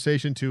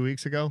conversation 2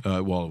 weeks ago.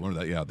 Well, one of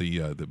that, yeah.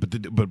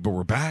 But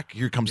we're back.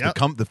 Here comes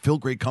the Phil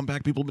Gray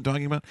comeback people have been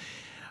talking about.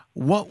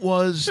 What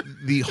was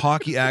the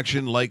hockey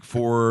action like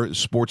for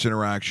Sports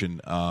Interaction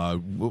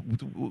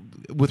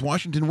with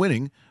Washington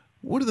winning?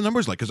 What are the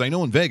numbers like? Because I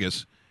know in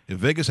Vegas, if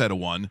Vegas had a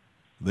won,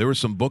 there were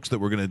some books that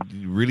were going to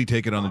really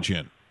take it on the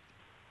chin.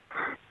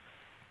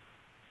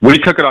 We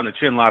took it on the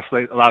chin last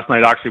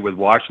night, actually, with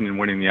Washington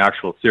winning the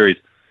actual series.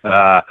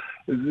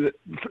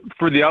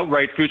 For the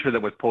outright future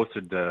that was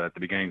posted at the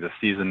beginning of the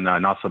season,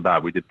 not so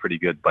bad. We did pretty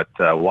good, but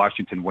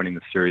Washington winning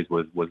the series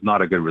was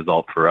not a good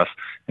result for us.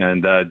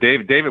 And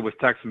David was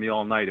texting me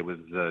all night. It was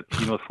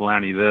Tino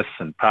Solani this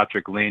and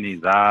Patrick Laney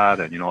that,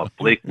 and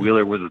Blake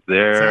Wheeler was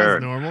there.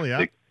 Sounds normal,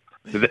 yeah.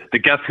 The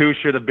Guess Who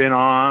should have been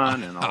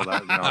on and all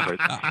that.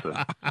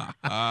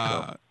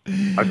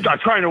 I'm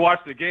trying to watch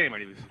the game,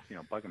 and he was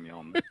bugging me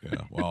all night.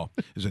 Yeah, well,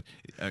 is it?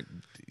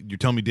 You're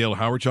telling me Dale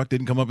Howardchuk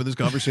didn't come up in this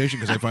conversation?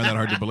 Because I find that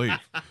hard to believe.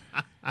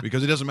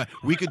 Because it doesn't matter.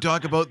 We could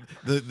talk about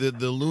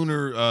the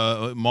lunar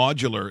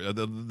modular,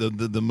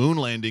 the moon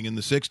landing in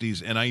the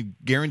 '60s, and I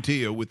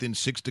guarantee you, within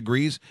 6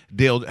 degrees,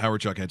 Dale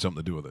Howardchuk had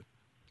something to do with it.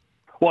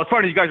 Well, it's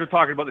funny you guys were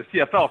talking about the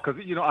CFL because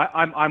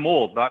I'm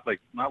old, not like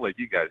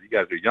you guys. You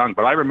guys are young,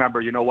 but I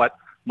remember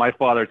my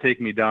father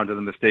taking me down to the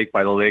Mistake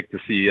by the Lake to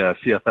see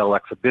CFL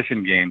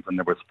exhibition games, and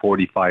there was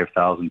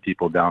 45,000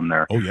 people down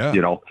there. Oh yeah,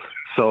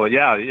 So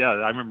yeah,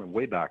 I remember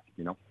way back.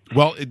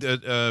 Well,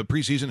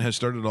 preseason has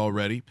started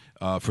already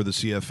for the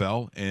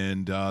CFL,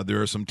 and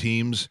there are some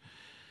teams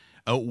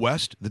out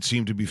west that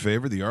seem to be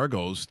favored. The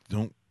Argos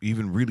don't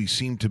even really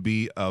seem to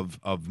be of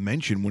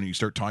mention when you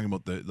start talking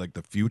about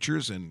the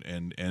futures and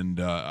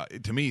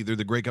to me they're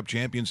the Grey Cup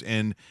champions,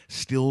 and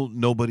still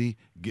no one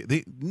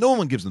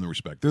gives them the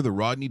respect. They're the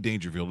Rodney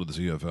Dangerfield of the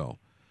CFL.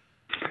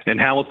 And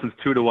Hamilton's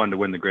 2-1 to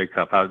win the Grey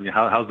Cup. How's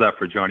that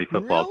for Johnny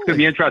football? Really? It's going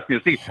to be interesting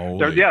to see.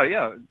 Holy.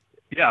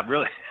 Yeah,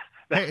 really.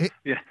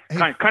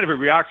 Kind of a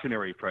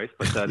reactionary price,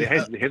 but they're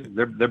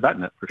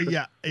betting it for sure.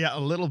 Yeah, a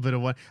little bit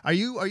of one. Are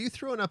you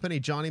throwing up any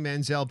Johnny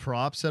Manziel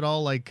props at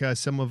all, like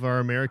some of our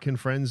American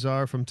friends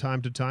are from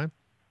time to time?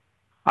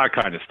 I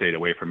kind of stayed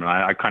away from it.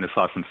 I kind of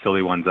saw some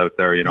silly ones out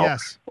there,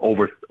 Yes.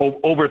 over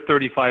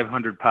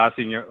 3,500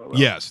 passing.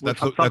 Yes,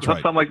 that's right.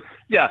 Something like,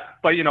 yeah,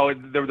 but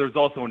there's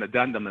also an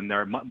addendum in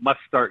there. Must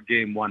start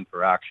game one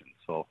for action.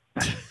 So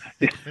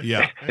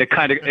yeah, it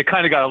kind of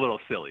got a little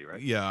silly, right?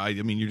 Yeah, I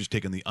mean, you're just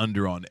taking the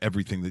under on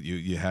everything that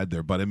you had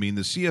there. But I mean,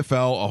 the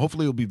CFL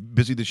hopefully will be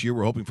busy this year.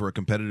 We're hoping for a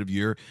competitive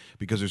year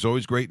because there's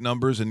always great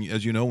numbers, and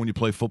as you know, when you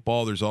play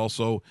football, there's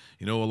also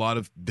a lot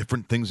of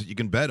different things that you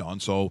can bet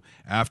on. So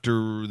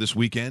after this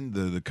weekend,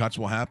 the cuts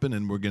will happen,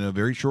 and we're going to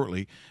very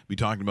shortly be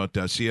talking about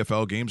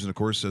CFL games, and of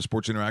course,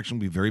 Sports Interaction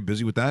will be very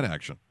busy with that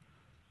action.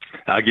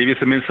 I'll give you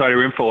some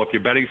insider info. If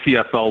you're betting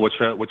CFL,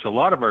 which a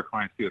lot of our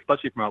clients do,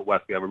 especially from out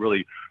west, we have a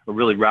really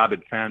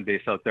rabid fan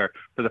base out there.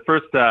 For the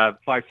first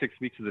 5-6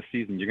 weeks of the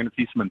season, you're going to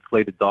see some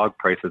inflated dog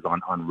prices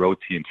on road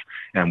teams,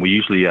 and we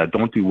usually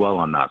don't do well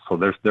on that. So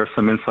there's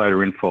some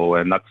insider info,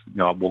 and that's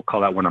we'll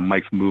call that one of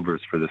Mike's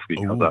movers for this week.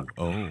 How's that?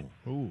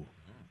 Ooh.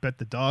 Bet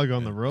the dog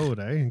on the road,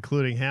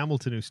 including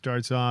Hamilton, who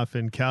starts off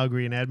in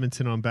Calgary and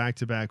Edmonton on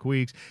back-to-back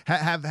weeks.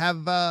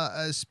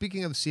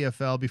 Speaking of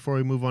CFL, before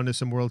we move on to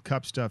some World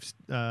Cup stuff,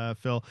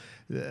 Phil,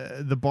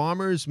 the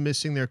Bombers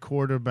missing their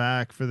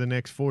quarterback for the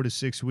next 4 to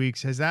 6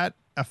 weeks, has that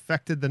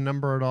affected the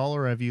number at all,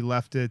 or have you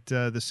left it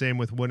the same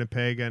with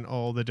Winnipeg and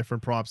all the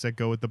different props that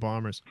go with the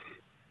Bombers?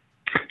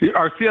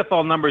 Our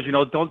CFL numbers,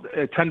 don't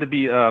tend to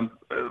be a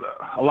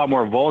lot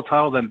more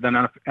volatile than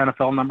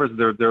NFL numbers.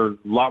 They're a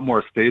lot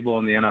more stable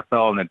in the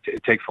NFL, and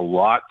it takes a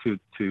lot to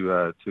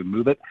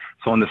move it.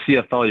 So in the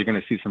CFL, you're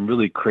going to see some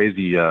really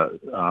crazy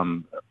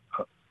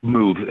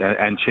moves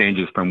and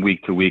changes from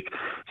week to week.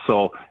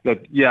 So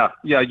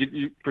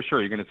you for sure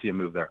you're going to see a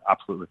move there.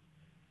 Absolutely.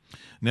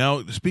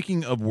 Now,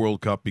 speaking of World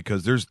Cup,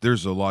 because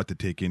there's a lot to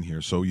take in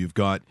here. So you've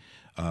got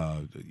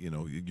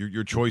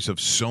your choice of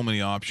so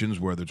many options,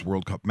 whether it's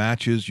World Cup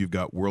matches, you've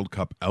got World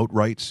Cup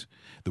outrights,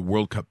 the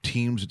World Cup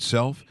teams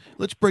itself.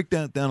 Let's break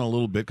that down a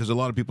little bit, because a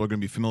lot of people are going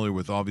to be familiar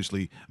with,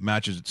 obviously,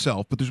 matches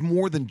itself, but there's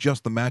more than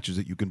just the matches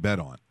that you can bet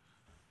on.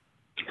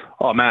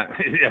 Oh, man,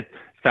 it's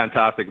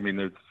fantastic. I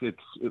mean,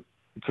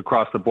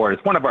 across the board.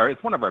 It's one of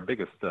our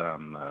biggest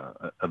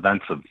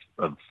events of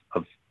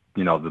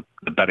the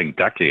betting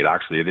decade.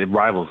 Actually, it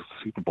rivals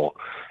the Super Bowl,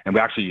 and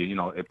we actually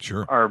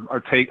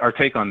our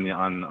take on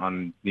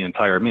the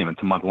entire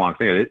it's a month-long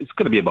thing. It's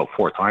going to be about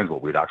 4 times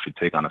what we'd actually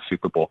take on a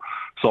Super Bowl.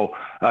 So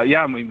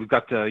we've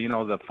got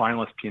the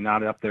finalist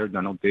Piñata up there.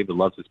 I know David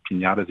loves his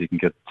piñatas. You can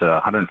get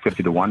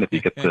 150 to 1 if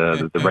you get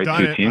the right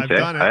two teams.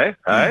 Hey,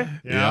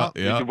 Yeah.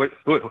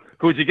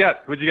 Who'd you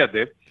get? Who'd you get,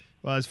 Dave?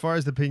 Well, as far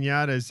as the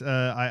piñatas,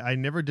 I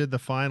never did the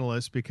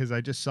finalists because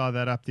I just saw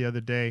that up the other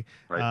day.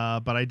 Right.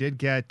 But I did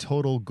get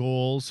total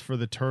goals for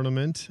the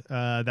tournament.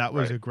 That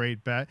was a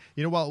great bet.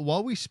 You know,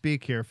 while we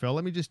speak here, Phil,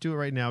 let me just do it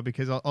right now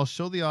because I'll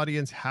show the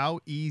audience how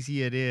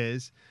easy it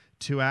is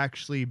to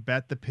actually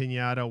bet the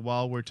piñata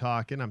while we're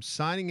talking. I'm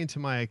signing into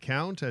my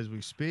account as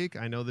we speak.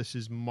 I know this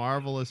is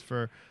marvelous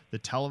for the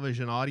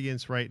television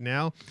audience right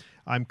now.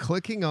 I'm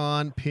clicking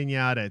on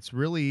piñata. It's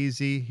really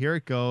easy. Here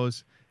it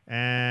goes.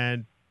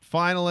 And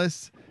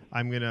finalists,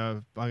 I'm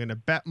gonna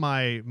bet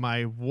my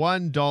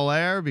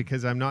 $1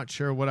 because I'm not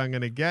sure what I'm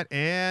gonna get.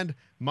 And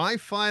my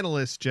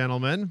finalists,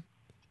 gentlemen,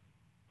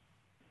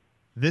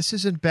 this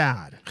isn't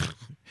bad.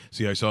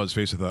 See, I saw his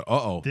face. I thought,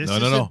 uh-oh. This No.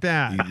 isn't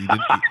bad.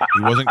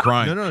 He wasn't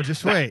crying. No,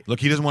 just wait. Look,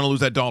 he doesn't want to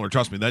lose that dollar.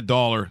 Trust me, that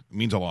dollar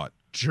means a lot.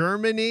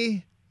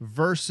 Germany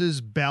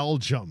versus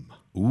Belgium.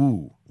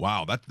 Ooh,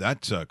 wow,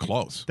 that's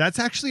close. That's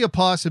actually a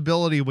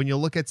possibility when you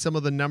look at some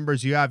of the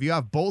numbers you have. You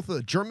have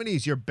both.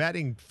 Germany's your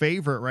betting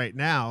favorite right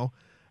now.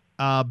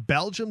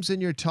 Belgium's in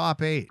your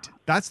top 8.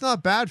 That's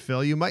not bad,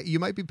 Phil. You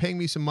might be paying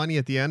me some money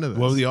at the end of this.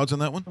 What were the odds on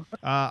that one?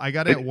 I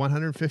got it at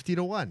 150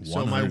 to 1.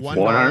 So my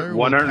 $1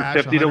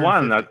 150 to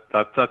 1.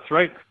 That's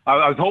right.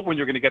 I was hoping you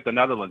were going to get the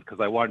Netherlands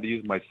because I wanted to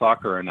use my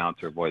soccer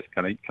announcer voice.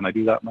 Can I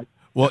do that, Mike?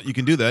 Well, you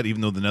can do that, even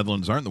though the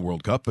Netherlands aren't in the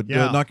World Cup, but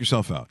knock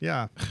yourself out.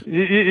 Yeah.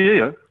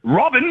 Yeah.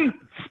 Robin!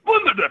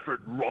 Splendid effort,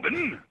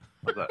 Robin!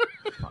 How's that?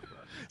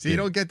 So you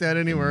don't get that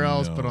anywhere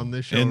else but on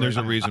this show. And there's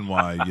a reason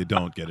why you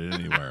don't get it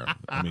anywhere.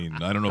 I mean,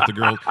 I don't know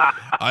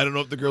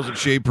if the girls at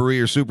Chez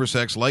Paris or Super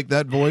Sex like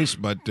that voice,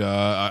 but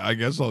I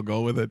guess I'll go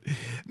with it.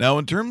 Now,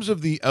 in terms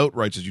of the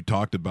outrights, as you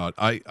talked about,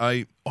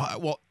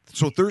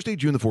 so Thursday,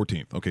 June the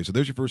 14th. Okay, so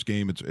there's your first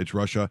game. It's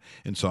Russia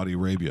and Saudi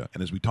Arabia.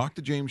 And as we talked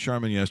to James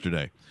Sharman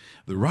yesterday,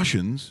 the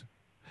Russians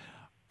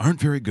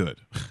aren't very good.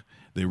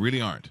 They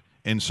really aren't.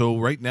 And so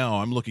right now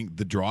I'm looking,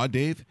 the draw,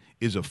 Dave,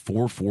 is a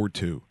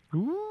 4-4-2.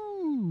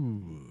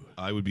 Ooh.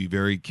 I would be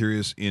very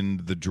curious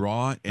in the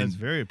draw. That's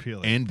very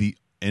appealing.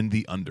 And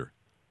the under.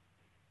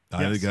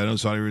 Yes. I know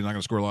Saudi Arabia's not going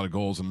to score a lot of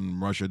goals,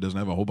 and Russia doesn't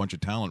have a whole bunch of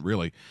talent,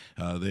 really.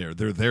 They're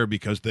there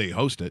because they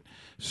host it,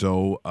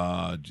 so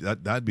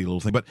that'd be a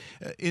little thing. But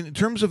in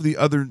terms of the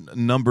other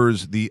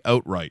numbers, the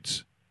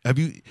outrights, have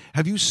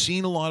you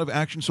seen a lot of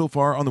action so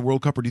far on the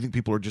World Cup, or do you think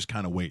people are just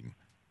kind of waiting?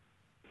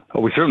 Oh,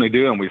 we certainly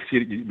do, and we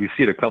see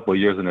it a couple of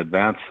years in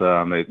advance,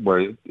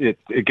 where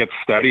it gets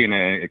steady and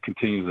it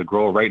continues to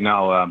grow. Right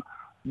now,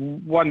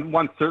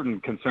 one certain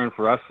concern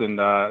for us, and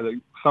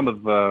some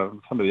of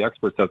the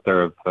experts out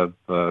there have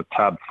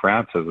tabbed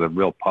France as a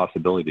real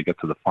possibility to get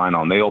to the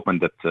final, and they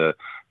opened it to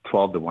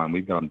 12 to 1.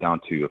 We've got them down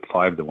to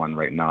 5 to 1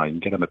 right now. You can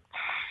get them at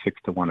 6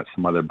 to 1 at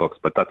some other books,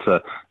 but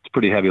it's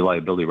pretty heavy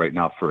liability right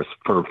now for us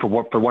for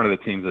one of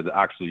the teams that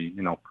actually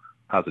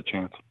has a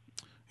chance.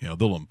 Yeah,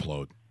 they'll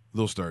implode.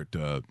 They'll start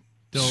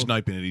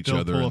sniping at each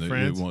other. Pull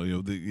France.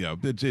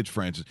 It's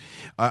France.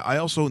 I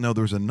also now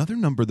there's another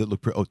number that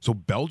looked. So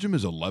Belgium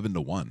is 11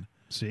 to 1.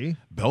 See,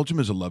 Belgium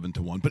is 11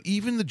 to 1, but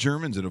even the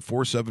Germans at a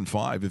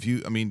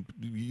 4.75.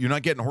 You're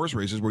not getting horse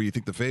races where you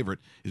think the favorite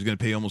is going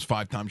to pay almost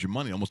 5 times your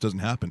money. Almost doesn't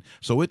happen.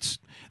 So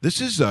this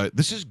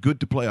is good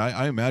to play.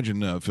 I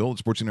imagine Phil at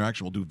Sports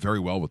Interaction will do very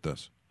well with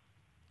this.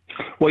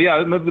 Well,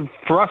 yeah,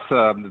 for us,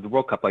 the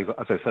World Cup, like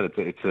as I said,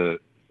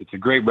 it's a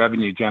great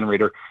revenue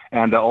generator,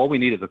 and all we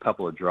need is a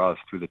couple of draws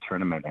through the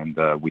tournament, and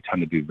we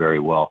tend to do very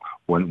well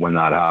when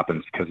that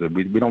happens because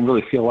we don't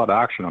really see a lot of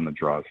action on the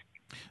draws.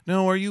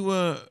 Now, are you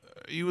a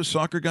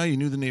soccer guy? You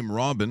knew the name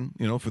Robin,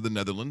 for the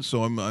Netherlands,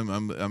 so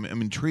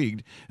I'm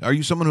intrigued. Are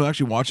you someone who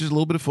actually watches a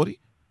little bit of footy?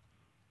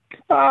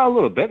 A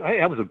little bit.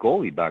 I was a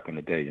goalie back in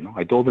the day.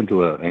 I dove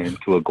into a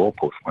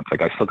goalpost once.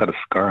 Like I still got a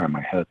scar on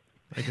my head.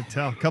 I can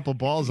tell. A couple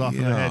balls off of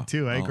the head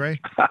too,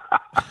 Gray?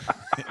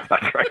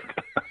 That's right.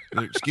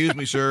 Excuse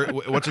me, sir.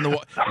 What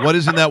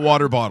is in that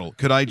water bottle?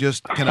 Can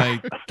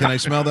I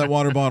smell that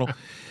water bottle?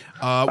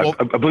 I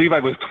believe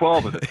I was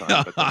 12 at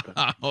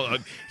the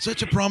time.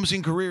 Such a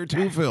promising career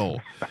too,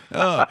 Phil.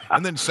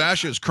 And then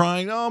Sasha's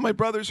crying. Oh, my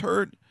brother's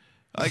hurt.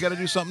 I got to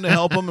do something to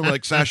help him. And we're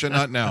like, Sasha,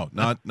 not now,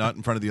 not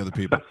in front of the other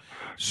people.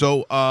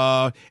 So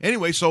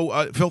anyway,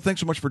 Phil,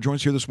 thanks so much for joining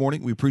us here this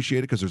morning. We appreciate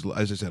it because there's,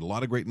 as I said, a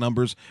lot of great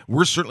numbers.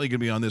 We're certainly going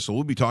to be on this, so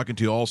we'll be talking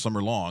to you all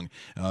summer long,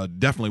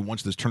 definitely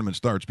once this tournament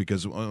starts,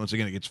 because once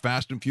again, it gets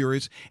fast and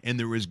furious, and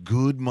there is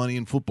good money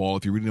in football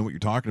if you really know what you're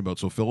talking about.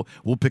 So, Phil,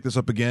 we'll pick this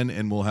up again,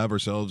 and we'll have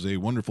ourselves a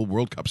wonderful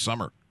World Cup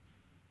summer.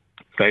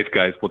 Thanks,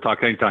 guys. We'll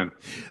talk anytime.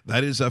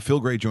 That is Phil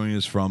Gray joining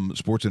us from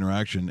Sports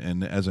Interaction,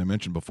 and as I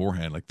mentioned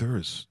beforehand,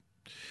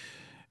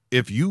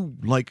 if you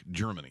like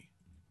Germany,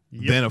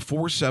 then a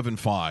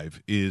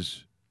 4.75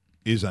 is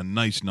a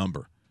nice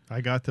number. I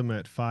got them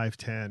at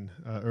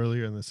 5.10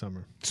 earlier in the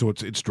summer. So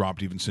it's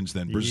dropped even since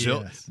then.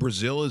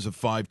 Brazil is a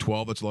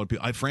 5.12. That's a lot of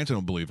people. France, I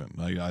don't believe in.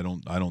 I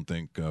don't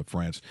think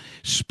France.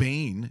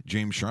 Spain,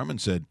 James Sharman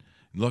said,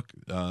 look,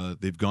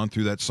 they've gone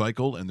through that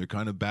cycle and they're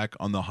kind of back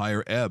on the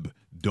higher ebb.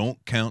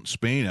 Don't count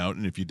Spain out,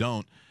 and if you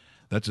don't,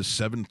 that's a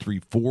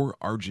 7.34.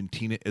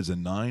 Argentina is a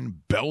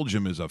 9.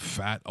 Belgium is a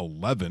fat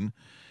 11.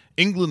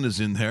 England is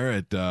in there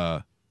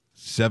at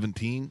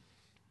 17.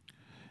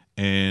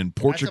 And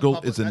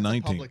Portugal is a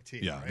 19. Public team,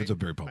 yeah, right? it's a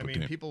very public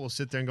team. People will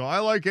sit there and go, I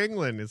like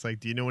England. It's like,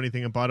 do you know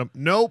anything about them?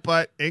 No,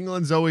 but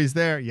England's always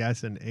there.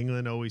 Yes, and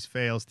England always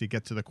fails to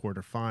get to the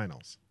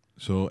quarterfinals.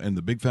 So, and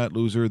the big fat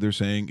loser, they're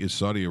saying, is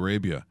Saudi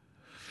Arabia.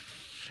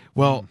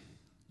 Well,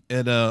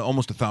 at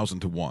almost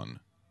 1,000 to 1.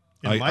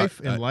 In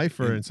life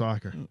or in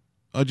soccer?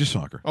 Just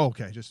soccer. Oh,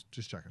 okay, just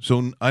checking.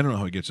 So I don't know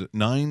how he gets it.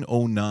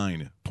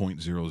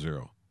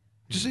 909.00.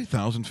 Just say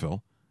 1,000,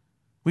 Phil.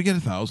 We get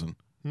 1,000.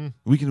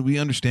 We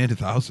understand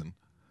 1,000.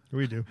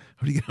 We do.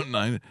 How do you get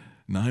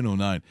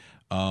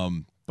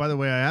 909? By the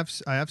way,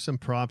 I have some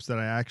props that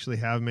I actually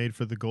have made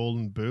for the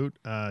Golden Boot,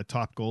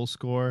 top goal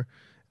scorer.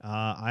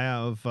 I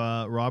have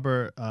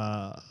Robert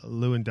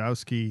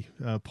Lewandowski,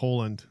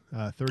 Poland,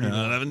 30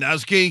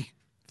 Lewandowski.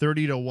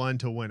 30 to 1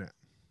 to win it.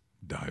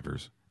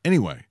 Divers.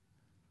 Anyway,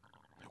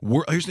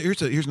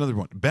 here's another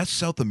one. Best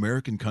South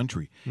American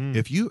country.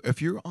 If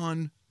you're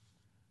on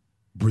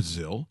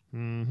Brazil,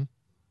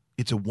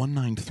 it's a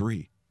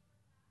 193.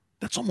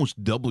 That's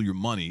almost double your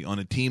money on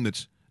a team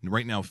that's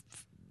right now,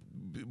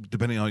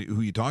 depending on who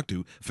you talk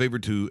to,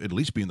 favored to at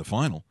least be in the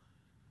final.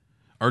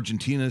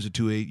 Argentina is a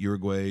 2.8.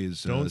 Uruguay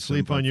is don't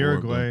sleep on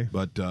Uruguay.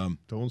 But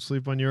don't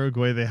sleep on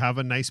Uruguay. They have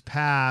a nice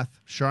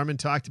path. Sharman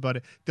talked about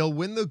it. They'll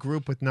win the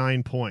group with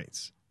 9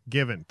 points.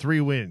 Given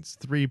 3 wins,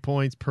 3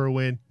 points per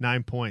win,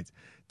 9 points.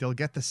 They'll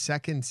get the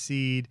second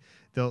seed.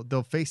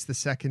 They'll face the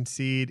second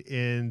seed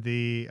in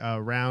the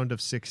round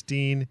of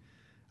 16.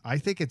 I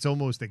think it's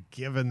almost a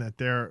given that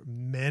they're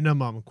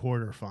minimum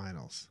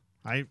quarterfinals.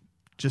 I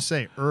just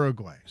say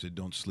Uruguay. I said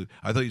don't sleep.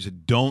 I thought you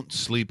said don't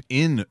sleep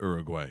in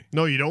Uruguay.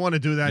 No, you don't want to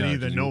do that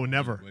either. No,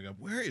 never.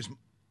 Where's my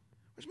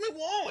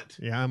wallet?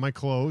 Yeah, my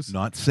clothes.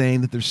 Not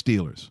saying that they're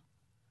Steelers,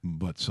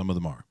 but some of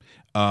them are.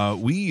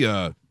 We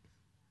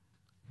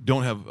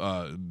don't have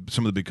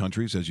some of the big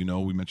countries. As you know,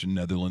 we mentioned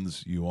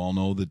Netherlands. You all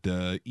know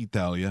that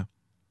Italia.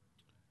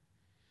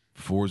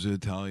 Forza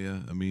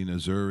Italia. I mean,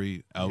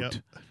 Azzurri out. Yep.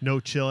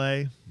 No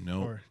Chile.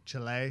 No. Or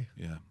Chile.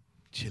 Yeah.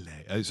 Chile.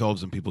 It's all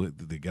some people,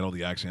 they get all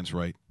the accents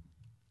right.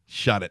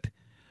 Shut it.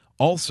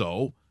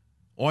 Also,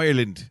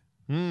 Ireland.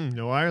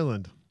 No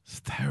Ireland.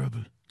 It's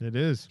terrible. It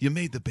is. You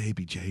made the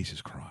baby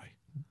Jesus cry.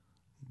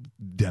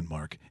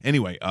 Denmark.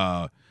 Anyway,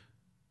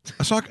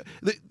 soccer.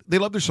 They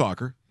love their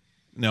soccer.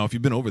 Now, if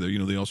you've been over there, you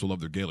know they also love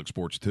their Gaelic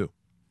sports too.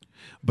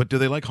 But do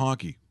they like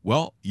hockey?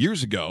 Well,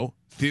 years ago,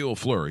 Theo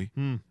Fleury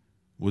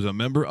was a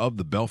member of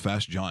the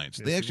Belfast Giants.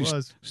 Yes, they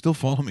actually still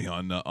follow me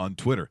on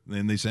Twitter,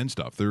 and they send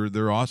stuff.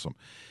 They're awesome.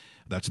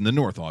 That's in the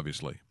north,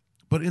 obviously.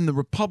 But in the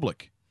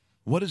Republic,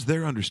 what is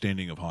their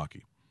understanding of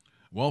hockey?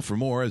 Well, for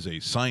more, as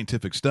a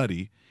scientific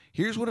study,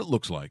 here's what it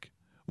looks like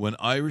when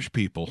Irish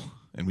people,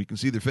 and we can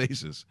see their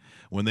faces,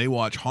 when they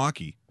watch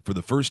hockey for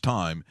the first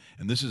time,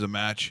 and this is a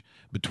match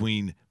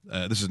between,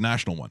 this is a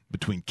national one,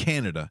 between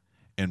Canada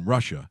and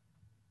Russia.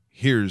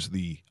 Here's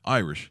the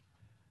Irish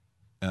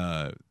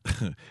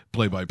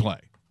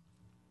play-by-play.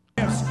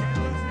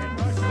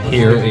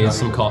 Here is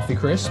some coffee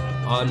crisp,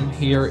 and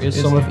here is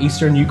some of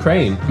Eastern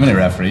Ukraine. How many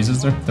referees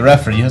is there? The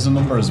referee has a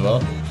number as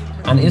well.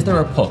 And is there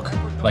a puck?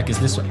 Like, is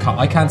this...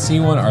 I can't see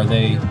one. Are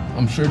they...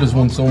 I'm sure there's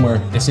one somewhere.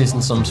 This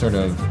isn't some sort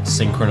of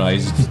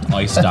synchronized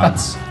ice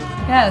dance.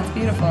 Yeah, it's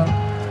beautiful.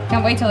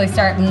 Can't wait till they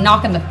start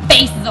knocking the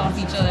faces off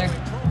each other.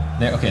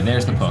 There, okay,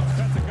 there's the puck.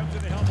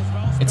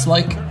 It's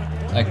like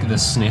the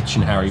snitch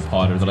in Harry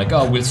Potter. They're like,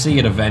 oh, we'll see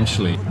it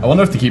eventually. I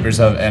wonder if the keepers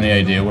have any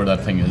idea where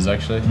that thing is,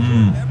 actually.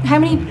 How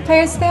many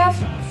players do they have?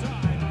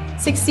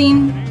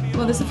 16.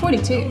 Well, there's a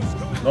 42.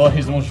 Oh,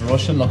 he's the most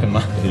Russian-looking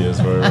man. He is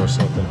very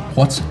Russian-looking.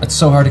 It's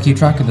so hard to keep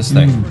track of this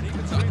thing.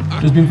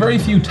 There's been very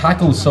few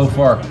tackles so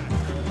far.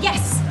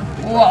 Yes!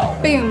 Whoa.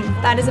 Boom.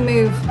 That is a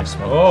move.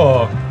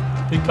 Oh,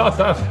 he got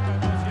that.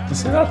 You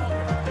see that?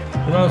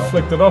 The man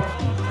flicked it up.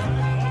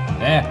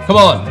 Yeah, come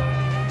on.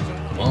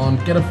 Come on,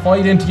 get a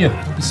fight into you.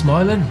 Be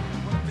smiling.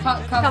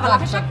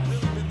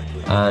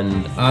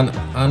 And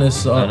Anna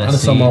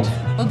Samov.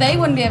 Well, they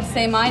wouldn't be able to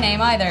say my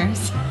name either.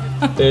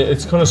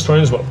 It's kind of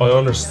strange, but I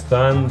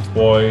understand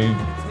why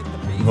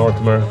North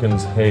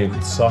Americans hate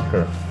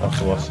soccer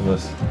after watching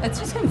this. It's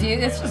just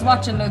confusing. It's just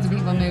watching loads of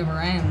people move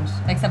around,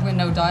 except with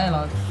no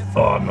dialogue.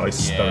 Oh,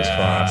 nice. That was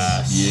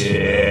class.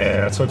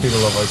 Yeah, that's why people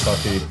love ice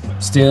hockey.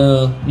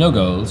 Still, no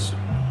goals.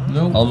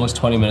 No. Almost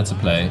 20 minutes of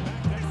play.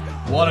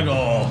 What a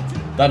goal.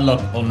 That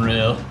looked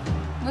unreal.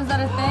 Was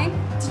that a thing?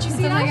 Did you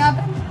see something that?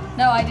 happen?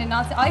 No, I did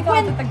not see. I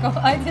thought that the goal.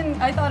 I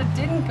thought it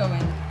didn't go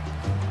in.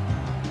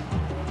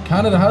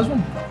 Canada has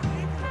one.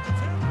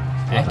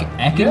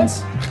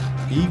 Ekins?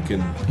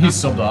 He's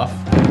subbed off.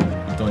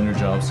 You've done your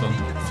job, son.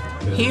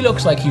 He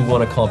looks like he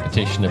won a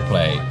competition to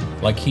play.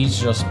 Like he's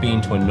just been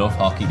to enough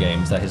hockey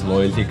games that his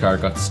loyalty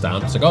card got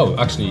stamped. It's like, oh,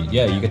 actually,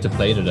 yeah, you get to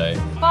play today.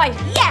 Fight.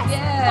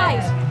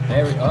 Yes. Fight.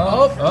 There we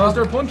Was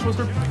there a punch? Was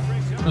there?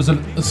 There was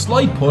a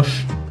slight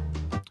push.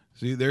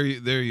 See, there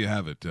you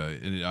have it.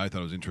 And I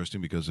thought it was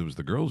interesting because it was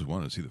the girls who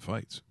wanted to see the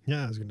fights.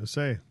 Yeah, I was going to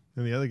say.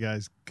 And the other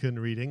guys couldn't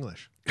read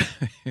English.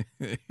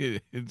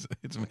 it's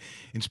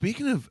and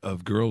speaking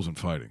of girls and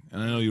fighting,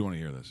 and I know you want to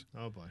hear this.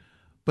 Oh, boy.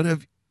 But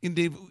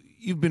Dave,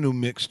 you've been to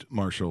mixed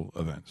martial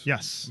events.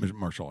 Yes.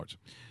 Martial arts.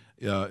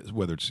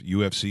 Whether it's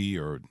UFC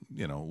or,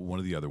 one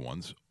of the other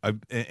ones.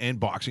 And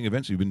boxing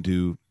events. You've been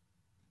to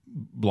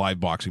live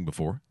boxing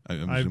before.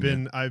 I've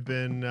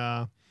been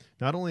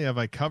not only have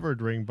I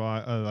covered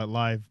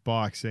live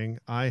boxing,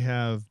 I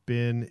have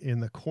been in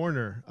the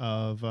corner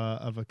of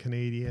a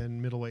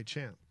Canadian middleweight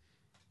champ.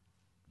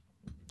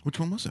 Which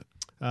one was it?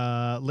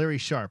 Larry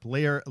Sharp,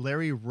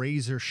 Larry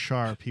Razor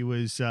Sharp. He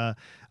was a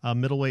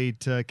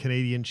middleweight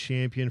Canadian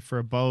champion for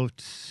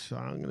about,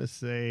 I'm going to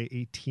say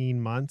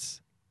 18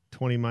 months,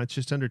 20 months,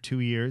 just under 2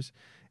 years.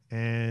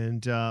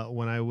 And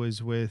when I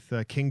was with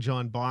King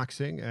John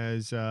Boxing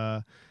as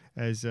a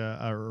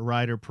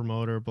rider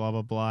promoter, blah,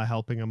 blah, blah,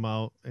 helping him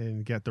out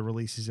and get the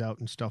releases out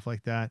and stuff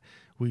like that.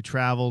 We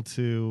traveled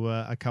to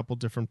a couple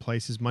different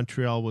places.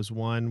 Montreal was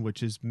one,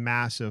 which is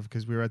massive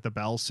because we were at the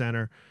Bell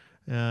Center.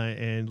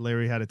 And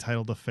Larry had a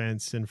title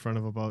defense in front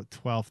of about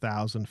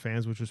 12,000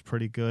 fans, which was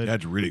pretty good.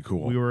 That's really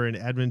cool. We were in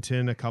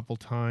Edmonton a couple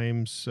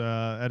times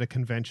at a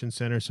convention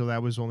center, so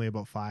that was only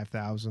about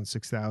 5,000,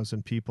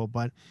 6,000 people.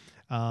 But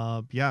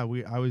I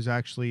was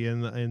actually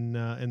in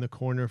the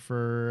corner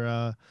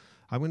for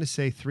I'm going to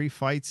say 3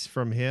 fights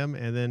from him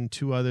and then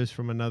 2 others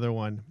from another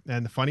one.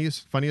 And the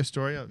funniest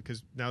story,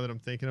 because now that I'm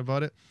thinking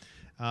about it,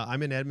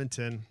 I'm in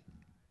Edmonton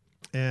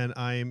and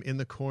I'm in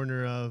the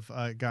corner of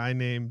a guy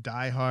named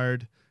Die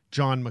Hard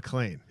John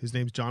McClane. His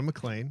name's John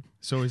McClane,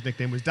 so his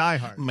nickname was Die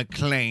Hard.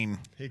 McClane.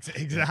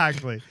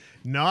 Exactly.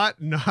 Not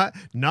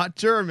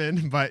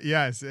German, but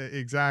yes,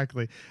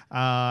 exactly.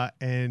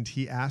 And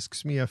he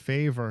asks me a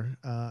favor,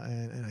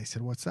 and I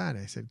said, "What's that?"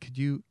 I said, "Could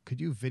you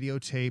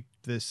videotape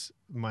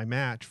my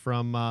match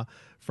from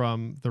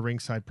the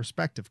ringside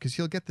perspective? Because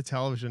he'll get the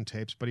television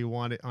tapes, but he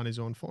wanted it on his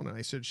own phone." And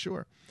I said,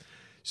 "Sure."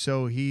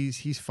 So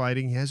he's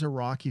fighting. He has a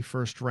rocky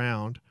first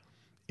round.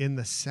 In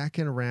the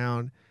second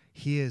round,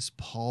 he is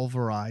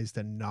pulverized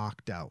and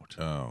knocked out.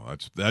 Oh,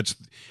 that's.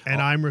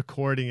 And I'm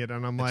recording it,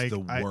 and I'm like, the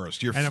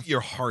worst. Your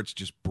heart's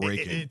just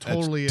breaking. It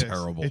totally is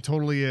terrible. It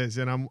totally is,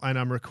 and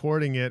I'm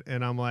recording it,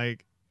 and I'm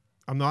like,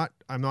 I'm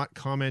not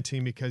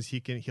commenting because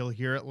he'll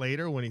hear it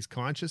later when he's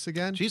conscious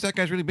again. Jeez, that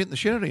guy's really beating the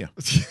shit out of you.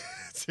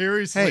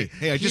 Seriously.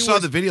 Hey, I just saw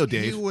the video,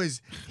 Dave.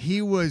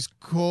 He was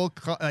cool.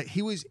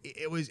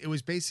 It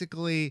was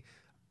basically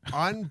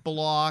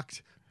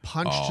unblocked.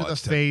 Punch to the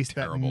face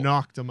terrible. That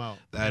knocked him out.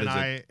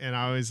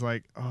 I was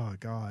like, oh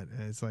God.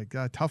 And it's like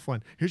a tough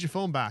one. Here's your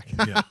phone back.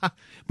 Yeah.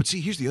 But see,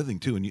 here's the other thing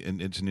too,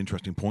 and it's an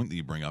interesting point that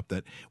you bring up,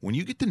 that when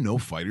you get to know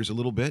fighters a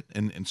little bit,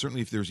 and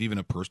certainly if there's even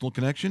a personal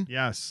connection,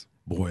 yes.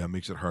 Boy, that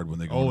makes it hard when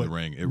they go in the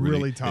ring. It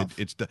really tough.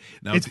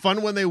 It's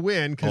fun when they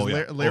win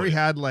because Larry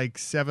yeah. had like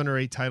 7 or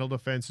 8 title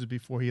defenses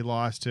before he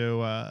lost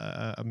to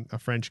a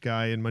French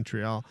guy in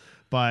Montreal.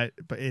 But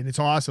and it's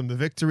awesome. The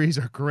victories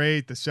are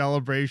great. The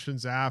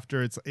celebrations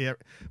after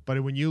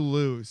but when you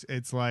lose,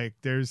 it's like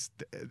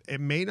it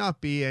may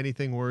not be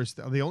anything worse.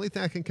 The only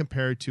thing I can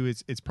compare it to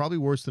is it's probably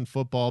worse than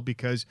football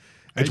because.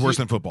 It's worse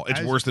than football.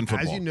 It's worse than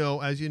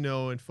football. As you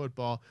know, in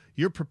football,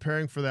 you're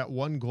preparing for that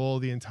one goal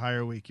the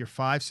entire week. You're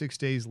 5-6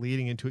 days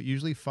leading into it.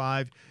 Usually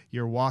 5.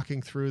 You're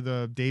walking through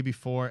the day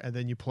before, and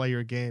then you play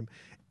your game.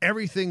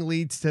 Everything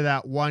leads to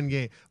that one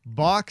game.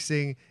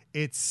 Boxing,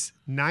 it's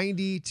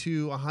 90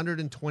 to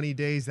 120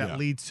 days that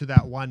leads to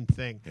that one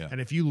thing. Yeah. And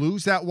if you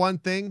lose that one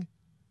thing,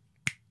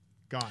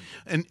 gone.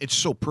 And it's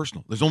so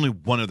personal. There's only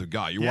one other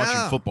guy. You're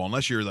watching football,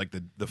 unless you're like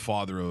the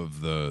father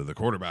of the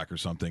quarterback or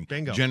something.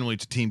 Bingo. Generally,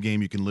 it's a team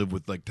game. You can live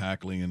with like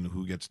tackling and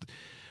who gets.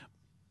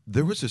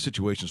 There was a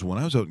situation. So when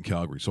I was out in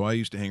Calgary, so I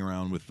used to hang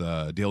around with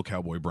Dale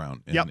Cowboy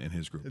Brown and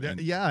his group.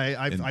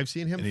 I've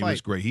seen him and fight. He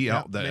was great.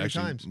 Many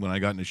actually, times. when I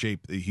got into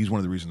shape, he's one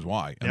of the reasons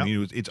why. I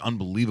mean, it's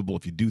unbelievable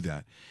if you do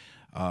that.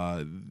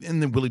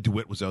 And then Willie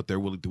DeWitt was out there.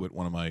 Willie DeWitt,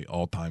 one of my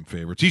all-time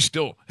favorites. He's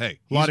still, a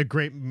lot of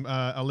great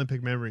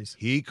Olympic memories.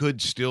 He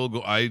could still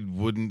go. I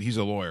wouldn't. He's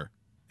a lawyer,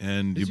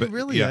 and Is he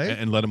really? Yeah, Eh?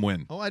 and let him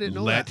win. Oh, I didn't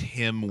know let that. Let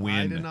him win.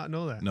 I did not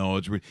know that. No,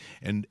 it's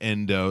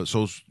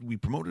so we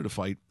promoted a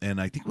fight,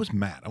 and I think it was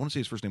Matt. I want to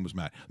say his first name was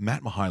Matt.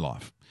 Matt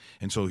Mihailoff.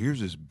 And so here's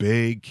this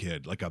big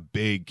kid, like a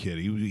big kid.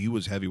 He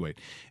was heavyweight,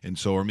 and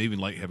so, or maybe even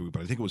light heavyweight,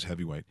 but I think it was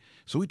heavyweight.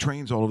 So he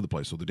trains all over the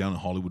place. So they're down in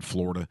Hollywood,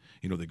 Florida.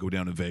 They go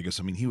down to Vegas.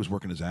 I mean, he was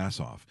working his ass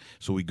off.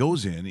 So he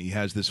goes in, he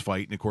has this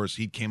fight, and of course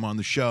he came on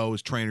the show.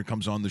 His trainer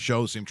comes on the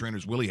show, same trainer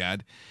as Willie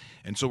had.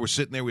 And so we're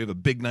sitting there. We have a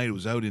big night. It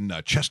was out in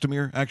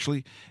Chestermere,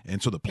 actually.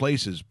 And so the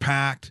place is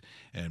packed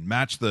and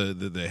matched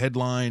the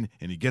headline.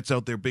 And he gets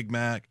out there, Big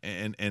Mac.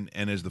 And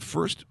as the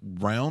first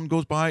round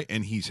goes by,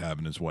 and he's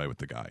having his way with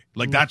the guy.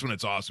 Like, that's when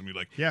it's awesome. You're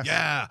like,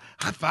 yeah,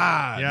 high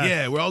five. Yes.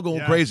 Yeah, we're all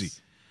going crazy.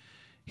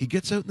 He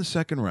gets out in the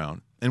second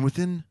round. And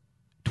within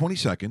 20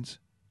 seconds,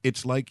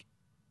 it's like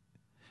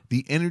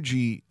the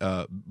energy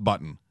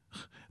button,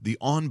 the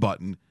on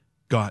button,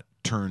 got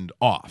turned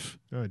off.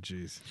 Oh,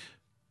 jeez.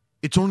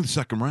 It's only the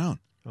second round.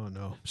 Oh,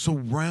 no. So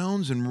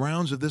rounds and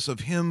rounds of this,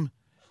 of him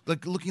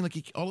like looking like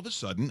he, all of a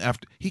sudden,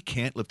 after he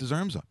can't lift his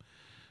arms up.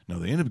 Now,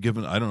 they ended up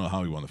giving, I don't know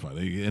how he won the fight.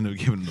 They ended up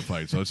giving him the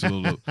fight. So it's a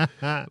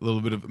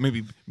little bit of,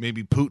 maybe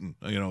Putin,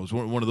 it was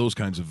one of those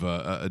kinds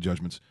of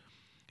judgments.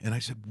 And I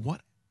said,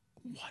 what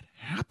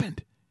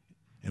happened?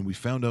 And we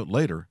found out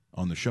later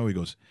on the show, he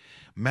goes,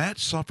 Matt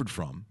suffered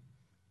from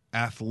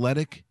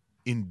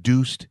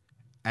athletic-induced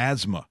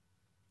asthma.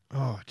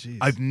 Oh, jeez.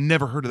 I've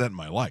never heard of that in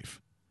my life.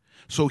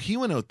 So he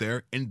went out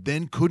there and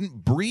then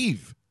couldn't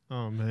breathe.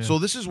 Oh, man. So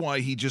this is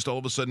why he just all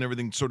of a sudden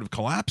everything sort of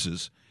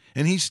collapses,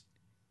 and he's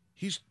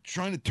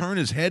trying to turn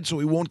his head so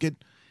he won't get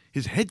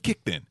his head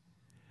kicked in.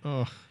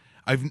 Oh.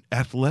 I've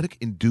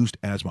athletic-induced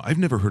asthma. I've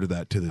never heard of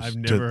that to this. I've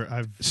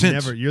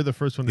never. You're the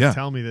first one to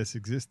tell me this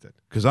existed.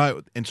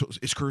 So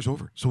it screws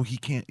over. So he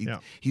can't.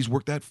 He's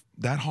worked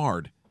that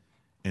hard,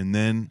 and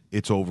then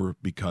it's over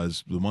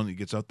because the moment he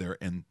gets out there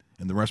and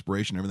the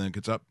respiration, everything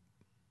gets up.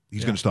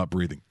 He's going to stop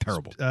breathing.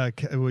 Terrible.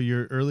 Well,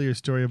 your earlier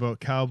story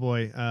about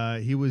Cowboy,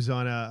 he was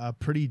on a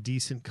pretty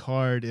decent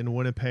card in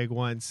Winnipeg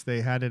once.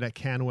 They had it at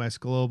CanWest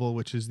Global,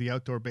 which is the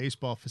outdoor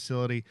baseball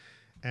facility.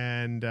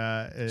 And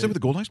is that where the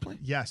Gold Knights play?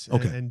 Yes.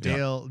 Okay. And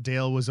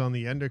Dale was on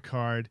the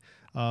undercard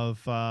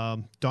of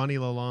Donnie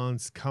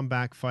Lalonde's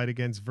comeback fight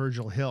against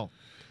Virgil Hill.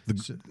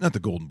 Not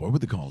the Golden Boy.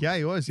 What they call him? Yeah,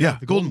 he was. Yeah,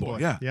 the Golden Boy.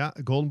 Yeah,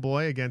 Golden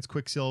Boy against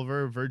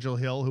Quicksilver. Virgil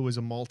Hill, who was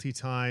a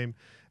multi-time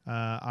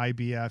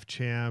IBF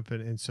champ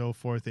and so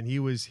forth. And they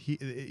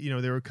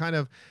were kind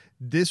of,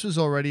 this was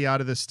already out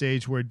of the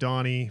stage where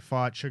Donnie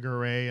fought Sugar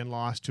Ray and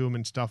lost to him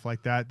and stuff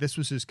like that. This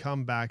was his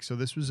comeback. So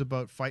this was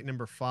about fight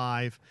number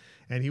 5,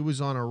 and he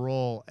was on a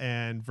roll,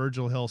 and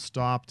Virgil Hill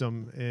stopped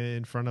him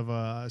in front of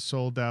a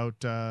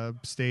sold-out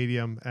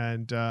stadium,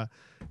 and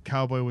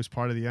Cowboy was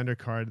part of the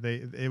undercard.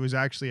 It was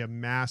actually a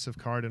massive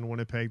card in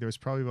Winnipeg. There was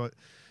probably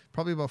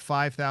about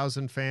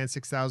 5,000 fans,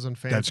 6,000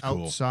 fans. That's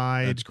cool.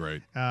 Outside. That's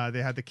great.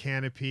 They had the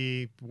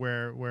canopy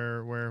where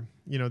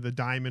the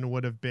diamond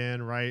would have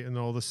been, right, and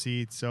all the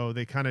seats. So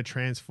they kind of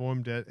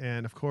transformed it.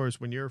 And of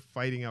course, when you're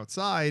fighting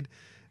outside,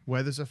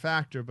 weather's a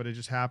factor. But it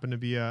just happened to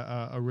be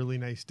a really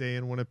nice day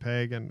in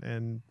Winnipeg,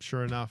 and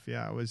sure enough,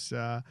 it was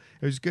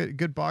good.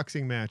 Good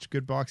boxing match.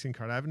 Good boxing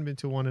card. I haven't been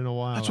to one in a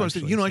while. That's what I was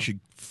thinking. I should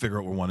figure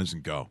out where one is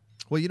and go.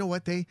 Well, you know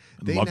what they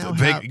now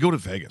have, go to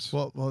Vegas.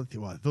 Well,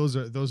 those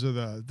are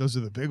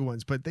the big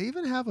ones. But they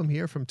even have them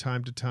here from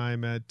time to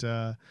time at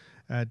the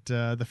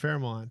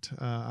Fairmont.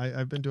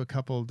 I've been to a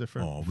couple of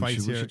different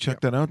fights here. We should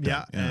check that out.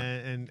 Yeah.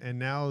 And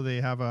now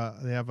they have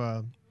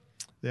a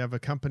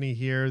company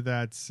here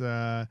that's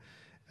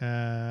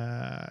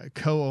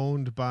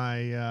co-owned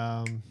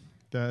by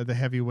the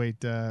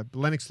heavyweight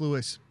Lennox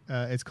Lewis.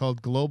 It's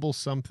called Global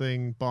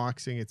Something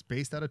Boxing. It's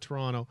based out of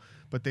Toronto,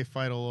 but they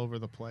fight all over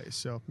the place.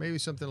 So maybe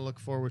something to look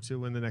forward to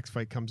when the next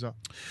fight comes up.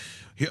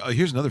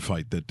 Here's another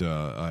fight that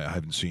I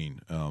haven't seen.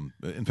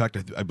 In fact,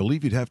 I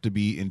believe you'd have to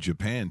be in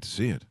Japan to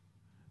see it.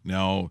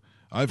 Now,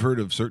 I've heard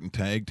of certain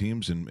tag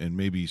teams, and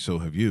maybe so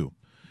have you.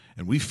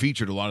 And we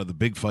featured a lot of the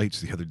big fights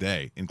the other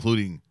day,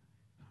 including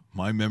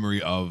my memory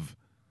of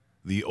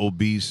the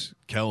obese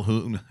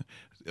Calhoun,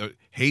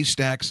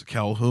 Haystacks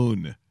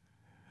Calhoun,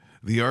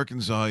 the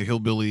Arkansas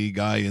hillbilly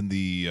guy in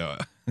the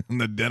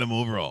denim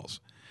overalls.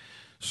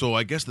 So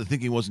I guess the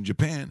thinking was in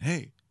Japan,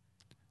 hey,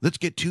 let's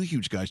get 2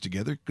 huge guys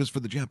together, because for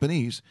the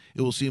Japanese,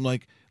 it will seem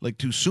like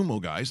 2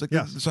 sumo guys,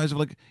 the size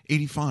of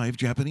 85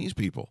 Japanese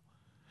people.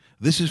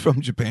 This is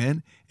from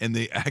Japan, and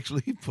they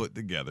actually put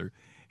together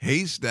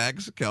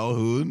Haystacks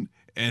Calhoun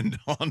and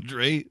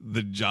Andre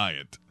the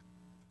Giant.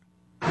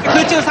 Oh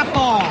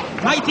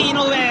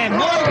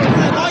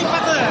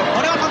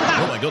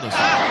my goodness.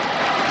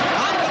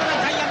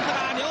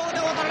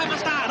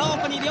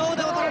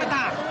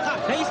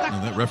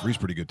 That referee's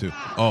pretty good too.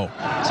 Oh.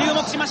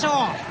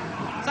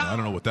 I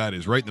don't know what that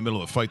is. Right in the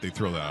middle of the fight, they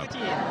throw that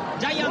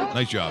out.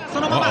 Nice job.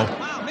 Uh-oh.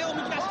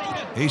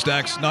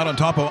 Haystacks not on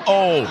top of...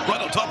 Oh,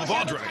 right on top of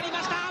Andre.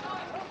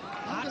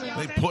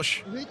 They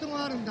push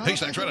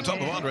Haystacks right on top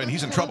of Andre, and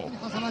he's in trouble.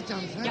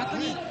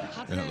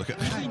 Yeah, look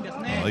at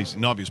he's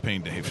in obvious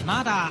pain, Dave.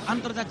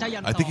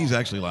 I think he's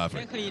actually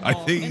laughing. I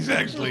think he's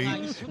actually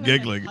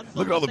giggling.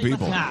 Look at all the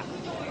people.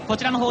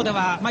 Look at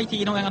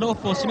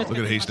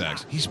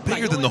Haystacks. He's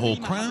bigger than the whole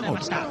crowd.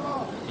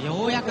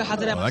 Oh,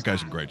 that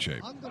guy's in great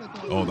shape.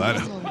 Oh, that.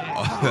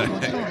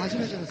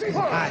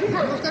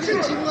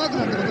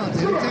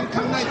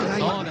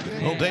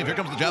 Oh, Dave, here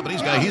comes the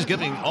Japanese guy. He's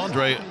giving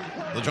Andre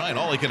the Giant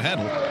all he can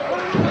handle.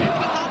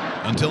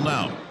 Until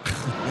now.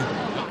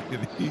 Here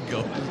he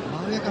goes.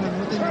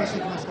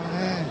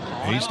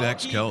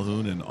 Haystacks,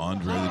 Calhoun, and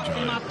Andre the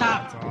Giant.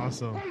 That's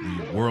awesome.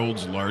 The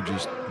world's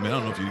largest. I mean, I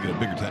don't know if you can get a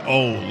bigger tank.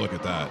 Oh, look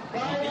at that.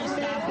 Yeah.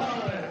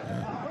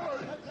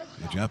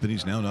 The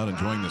Japanese now not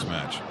enjoying this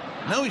match.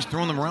 Now he's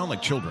throwing them around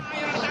like children.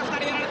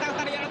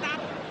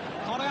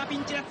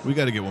 We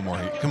got to get one more.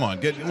 Come on,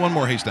 get one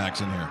more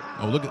Haystacks in here.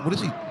 Oh, look at what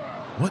is he?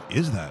 What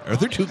is that? Are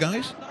there two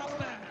guys?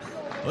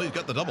 Oh, he's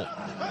got the double.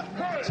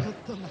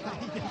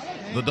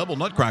 The double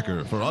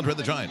nutcracker for Andre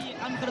the Giant.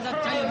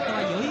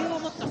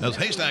 As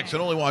Haystacks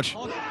can only watch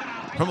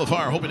from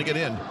afar, hoping to get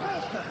in.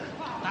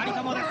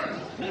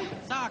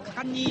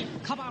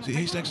 See,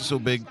 Haystacks is so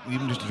big,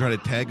 even just to try to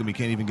tag him, he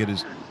can't even get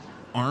his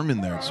arm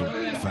in there. It's so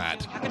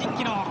fat.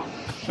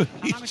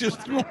 He's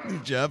just throwing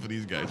these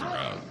Japanese guys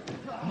around.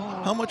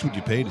 How much would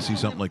you pay to see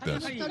something like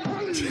this?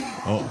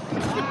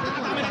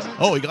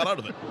 Oh, he got out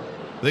of it.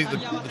 The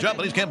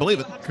Japanese can't believe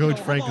it. Coach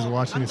Frank is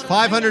watching this.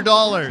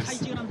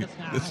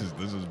 $500. This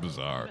is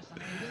bizarre.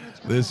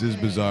 This is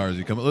bizarre. As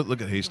he comes,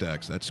 look at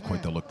Haystacks. That's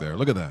quite the look there.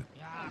 Look at that.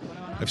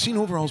 I've seen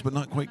overalls, but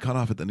not quite cut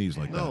off at the knees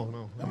like that.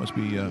 No. That must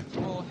be.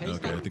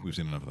 Okay, I think we've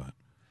seen enough of that.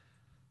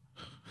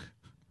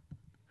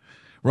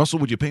 Russell,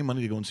 would you pay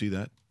money to go and see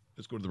that?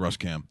 Let's go to the Russ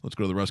Cam.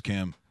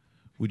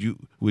 Would you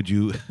would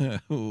you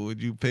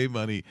pay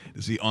money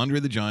to see Andre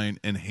the Giant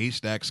and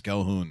Haystacks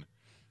Calhoun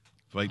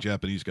fight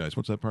Japanese guys?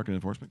 What's that parking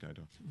enforcement guy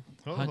doing?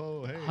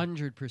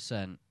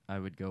 100% I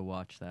would go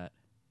watch that.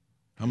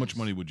 How much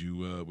money would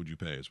you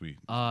pay as we?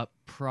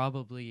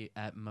 Probably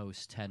at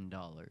most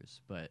 $10,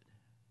 but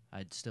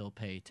I'd still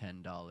pay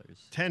 $10.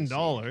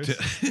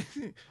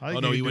 $10? Oh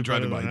no, he went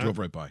driving by. He drove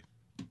right by.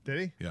 Did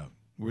he? Yeah.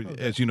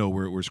 As you know,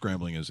 we're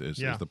scrambling as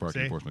the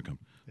parking enforcement come.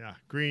 Yeah,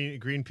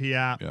 Green P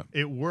app. Yeah.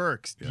 It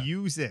works. Yeah.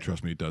 Use it.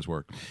 Trust me, it does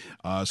work.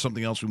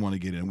 Something else we want to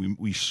get in.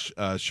 We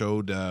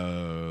showed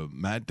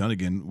Matt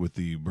Dunnigan with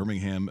the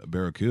Birmingham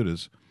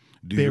Barracudas.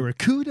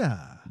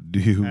 Barracuda.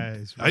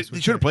 They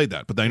should have played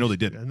that, but I know they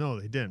didn't. No,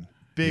 they didn't.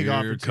 Big Here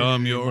opportunity.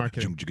 Come your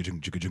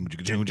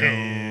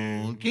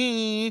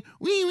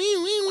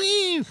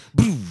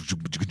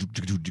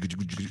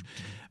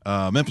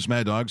Memphis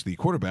Mad Dogs, the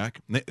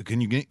quarterback.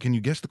 Can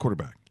you guess the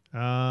quarterback?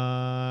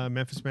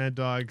 Memphis Mad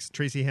Dogs,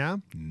 Tracy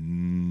Ham?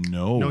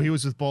 No, he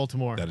was with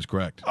Baltimore. That is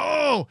correct.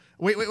 Oh,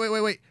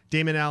 wait,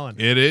 Damon Allen.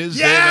 It is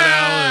Damon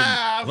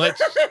Allen.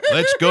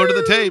 Let's go to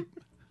the tape.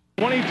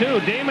 22.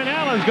 Damon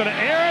Allen's going to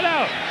air it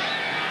out.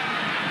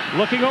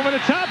 Looking over the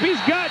top, he's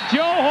got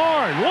Joe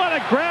Horn. What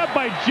a grab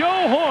by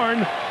Joe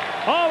Horn,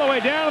 all the way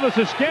down to the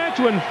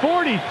Saskatchewan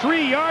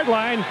 43-yard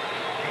line.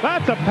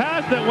 That's a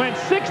pass that went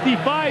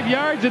 65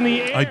 yards in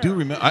the air. I do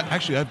remember.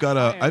 I've got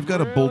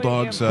a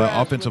Bulldogs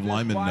offensive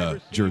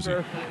lineman jersey,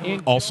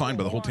 all signed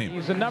by the whole team.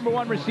 He's the number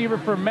one receiver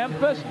for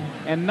Memphis,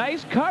 and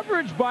nice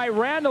coverage by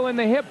Randall in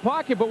the hip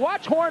pocket. But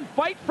watch Horn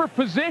fight for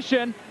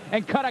position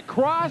and cut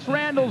across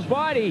Randall's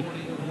body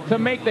to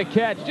make the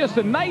catch. Just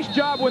a nice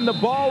job when the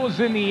ball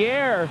was in the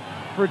air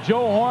for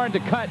Joe Horn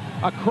to cut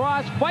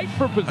across, fight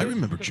for position. I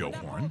remember Joe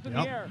Horn.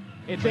 Yep.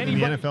 It's in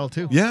the NFL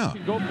too. Yeah.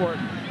 Go for it.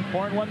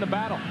 Horn won the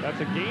battle. That's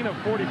a gain of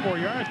 44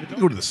 yards. He didn't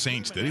go to the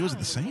Saints, did he? Was it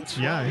the Saints?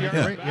 Yeah.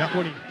 Right. Yep.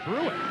 When he threw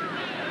it.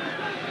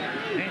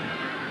 Man,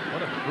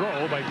 what a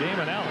throw by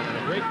Damon Allen. And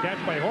a great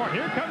catch by Horn.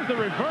 Here comes the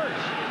reverse.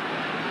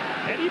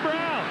 Eddie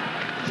Brown.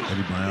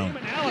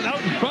 Damon Allen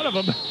out in front of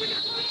him.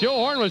 Joe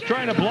Horn was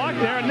trying to block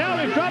there, and now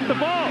they've dropped the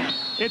ball.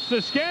 It's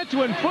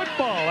Saskatchewan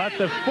football at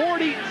the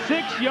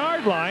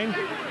 46-yard line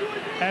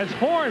as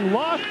Horn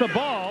lost the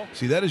ball.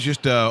 See, that is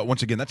just,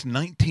 once again, that's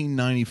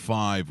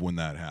 1995 when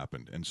that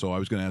happened. And so I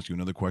was going to ask you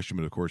another question,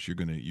 but of course you're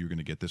going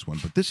to get this one.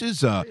 But this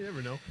is... you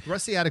never know.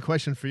 Rusty had a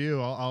question for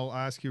you. I'll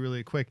ask you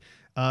really quick.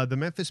 The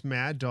Memphis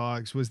Mad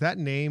Dogs, was that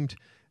named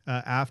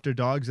after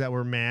dogs that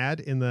were mad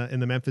in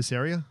the Memphis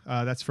area?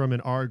 That's from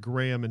an R.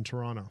 Graham in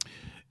Toronto.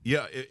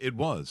 Yeah, it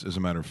was, as a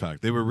matter of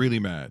fact. They were really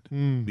mad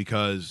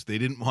because they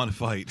didn't want to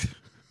fight.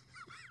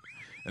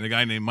 And a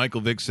guy named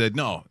Michael Vick said,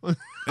 no.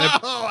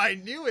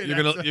 I knew it. You're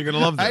gonna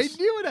love this. I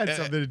knew it had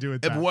something to do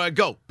with that. Everywhere I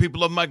go,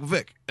 people love Michael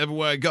Vick.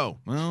 Everywhere I go.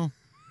 Well,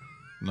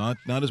 not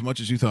as much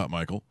as you thought,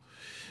 Michael.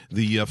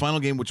 The final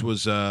game, which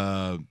was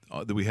that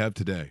we have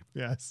today.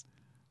 Yes.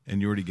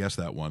 And you already guessed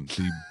that one.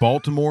 The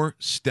Baltimore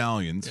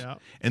Stallions. Yeah.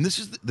 And this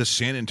is the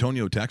San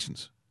Antonio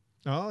Texans.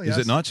 Oh, yes.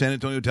 Is it not San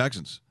Antonio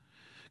Texans?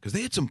 Because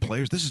they had some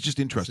players. This is just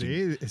interesting.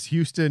 See, it's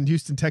Houston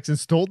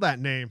Texans stole that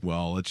name.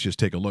 Well, let's just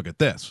take a look at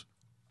this.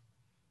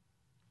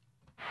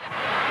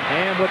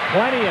 And with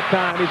plenty of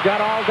time, he's got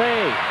all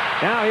day.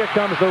 Now here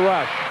comes the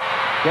rush.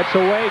 Gets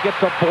away,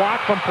 gets a block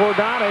from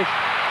Pordanish.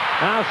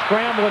 Now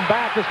scrambling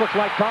back. This looks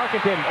like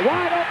Tarkenton.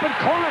 Wide open,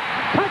 Clark.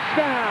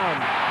 Touchdown.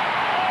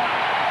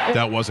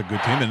 That was a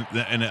good team,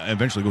 and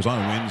eventually goes on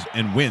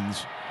and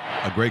wins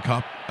a Grey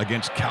Cup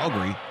against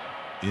Calgary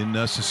in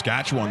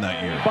Saskatchewan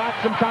that year. Bought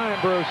some time,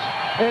 Bruce.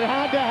 It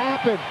had to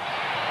happen.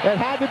 It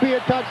had to be a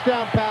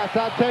touchdown pass.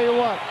 I'll tell you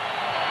what.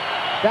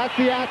 That's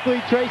the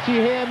athlete Tracy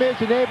Ham is,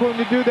 enabling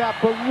him to do that.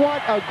 But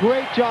what a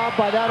great job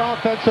by that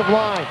offensive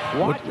line.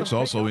 What's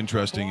also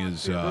interesting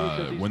is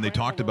when they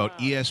talked about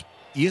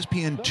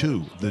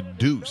ESPN2, the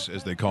Deuce,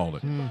 as they called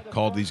it,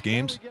 called these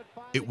games,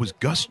 it was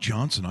Gus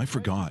Johnson. I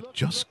forgot.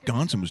 Gus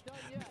Johnson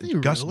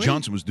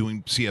was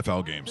doing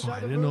CFL games. I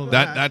didn't know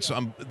that. That's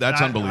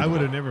unbelievable. I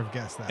would have never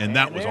guessed that. And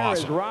that was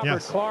awesome. There's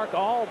Robert Clark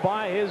all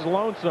by his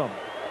lonesome.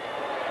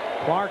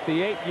 Clark, the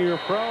 8-year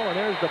pro, and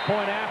there's the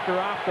point after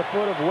off the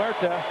foot of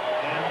Huerta.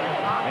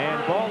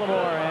 And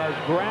Baltimore has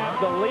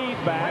grabbed the lead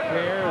back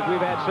here as we've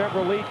had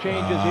several lead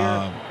changes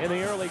here in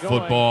the early going.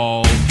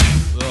 Football.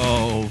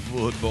 Oh,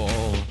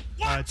 football.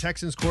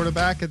 Texans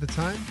quarterback at the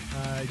time,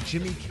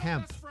 Jimmy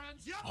Kemp.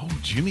 Oh,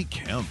 Jimmy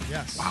Kemp.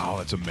 Yes. Wow,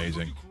 that's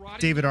amazing.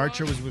 David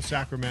Archer was with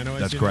Sacramento.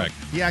 That's correct.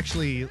 He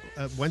actually,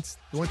 once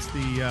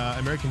the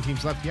American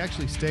teams left, he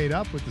actually stayed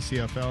up with the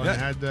CFL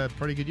and had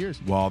pretty good years.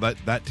 Well,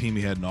 that team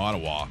he had in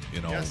Ottawa,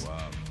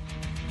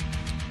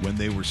 when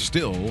they were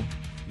still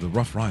the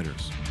Rough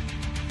Riders.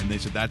 And they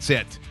said, that's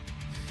it.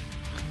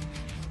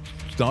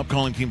 Stop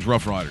calling teams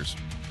Rough Riders.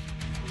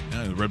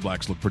 Yeah, the Red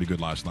Blacks looked pretty good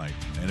last night.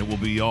 And it will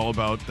be all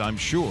about, I'm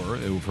sure,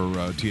 for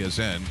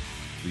TSN,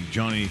 the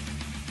Johnny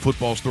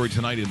football story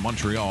tonight in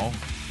Montreal.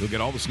 He'll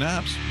get all the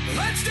snaps.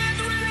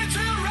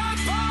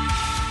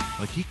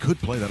 Like, he could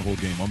play that whole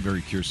game. I'm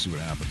very curious to see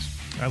what happens.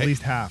 At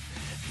least half.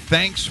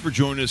 Thanks for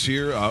joining us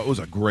here. It was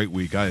a great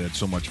week. I had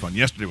so much fun.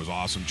 Yesterday was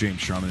awesome. James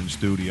Sharman in the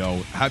studio.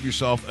 Have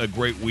yourself a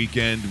great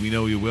weekend. We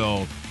know you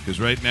will, because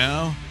right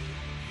now,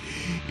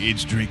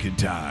 it's drinking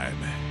time.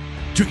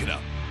 Drink it up.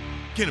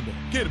 Cannonball.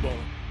 Cannonball.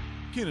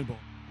 Cannonball.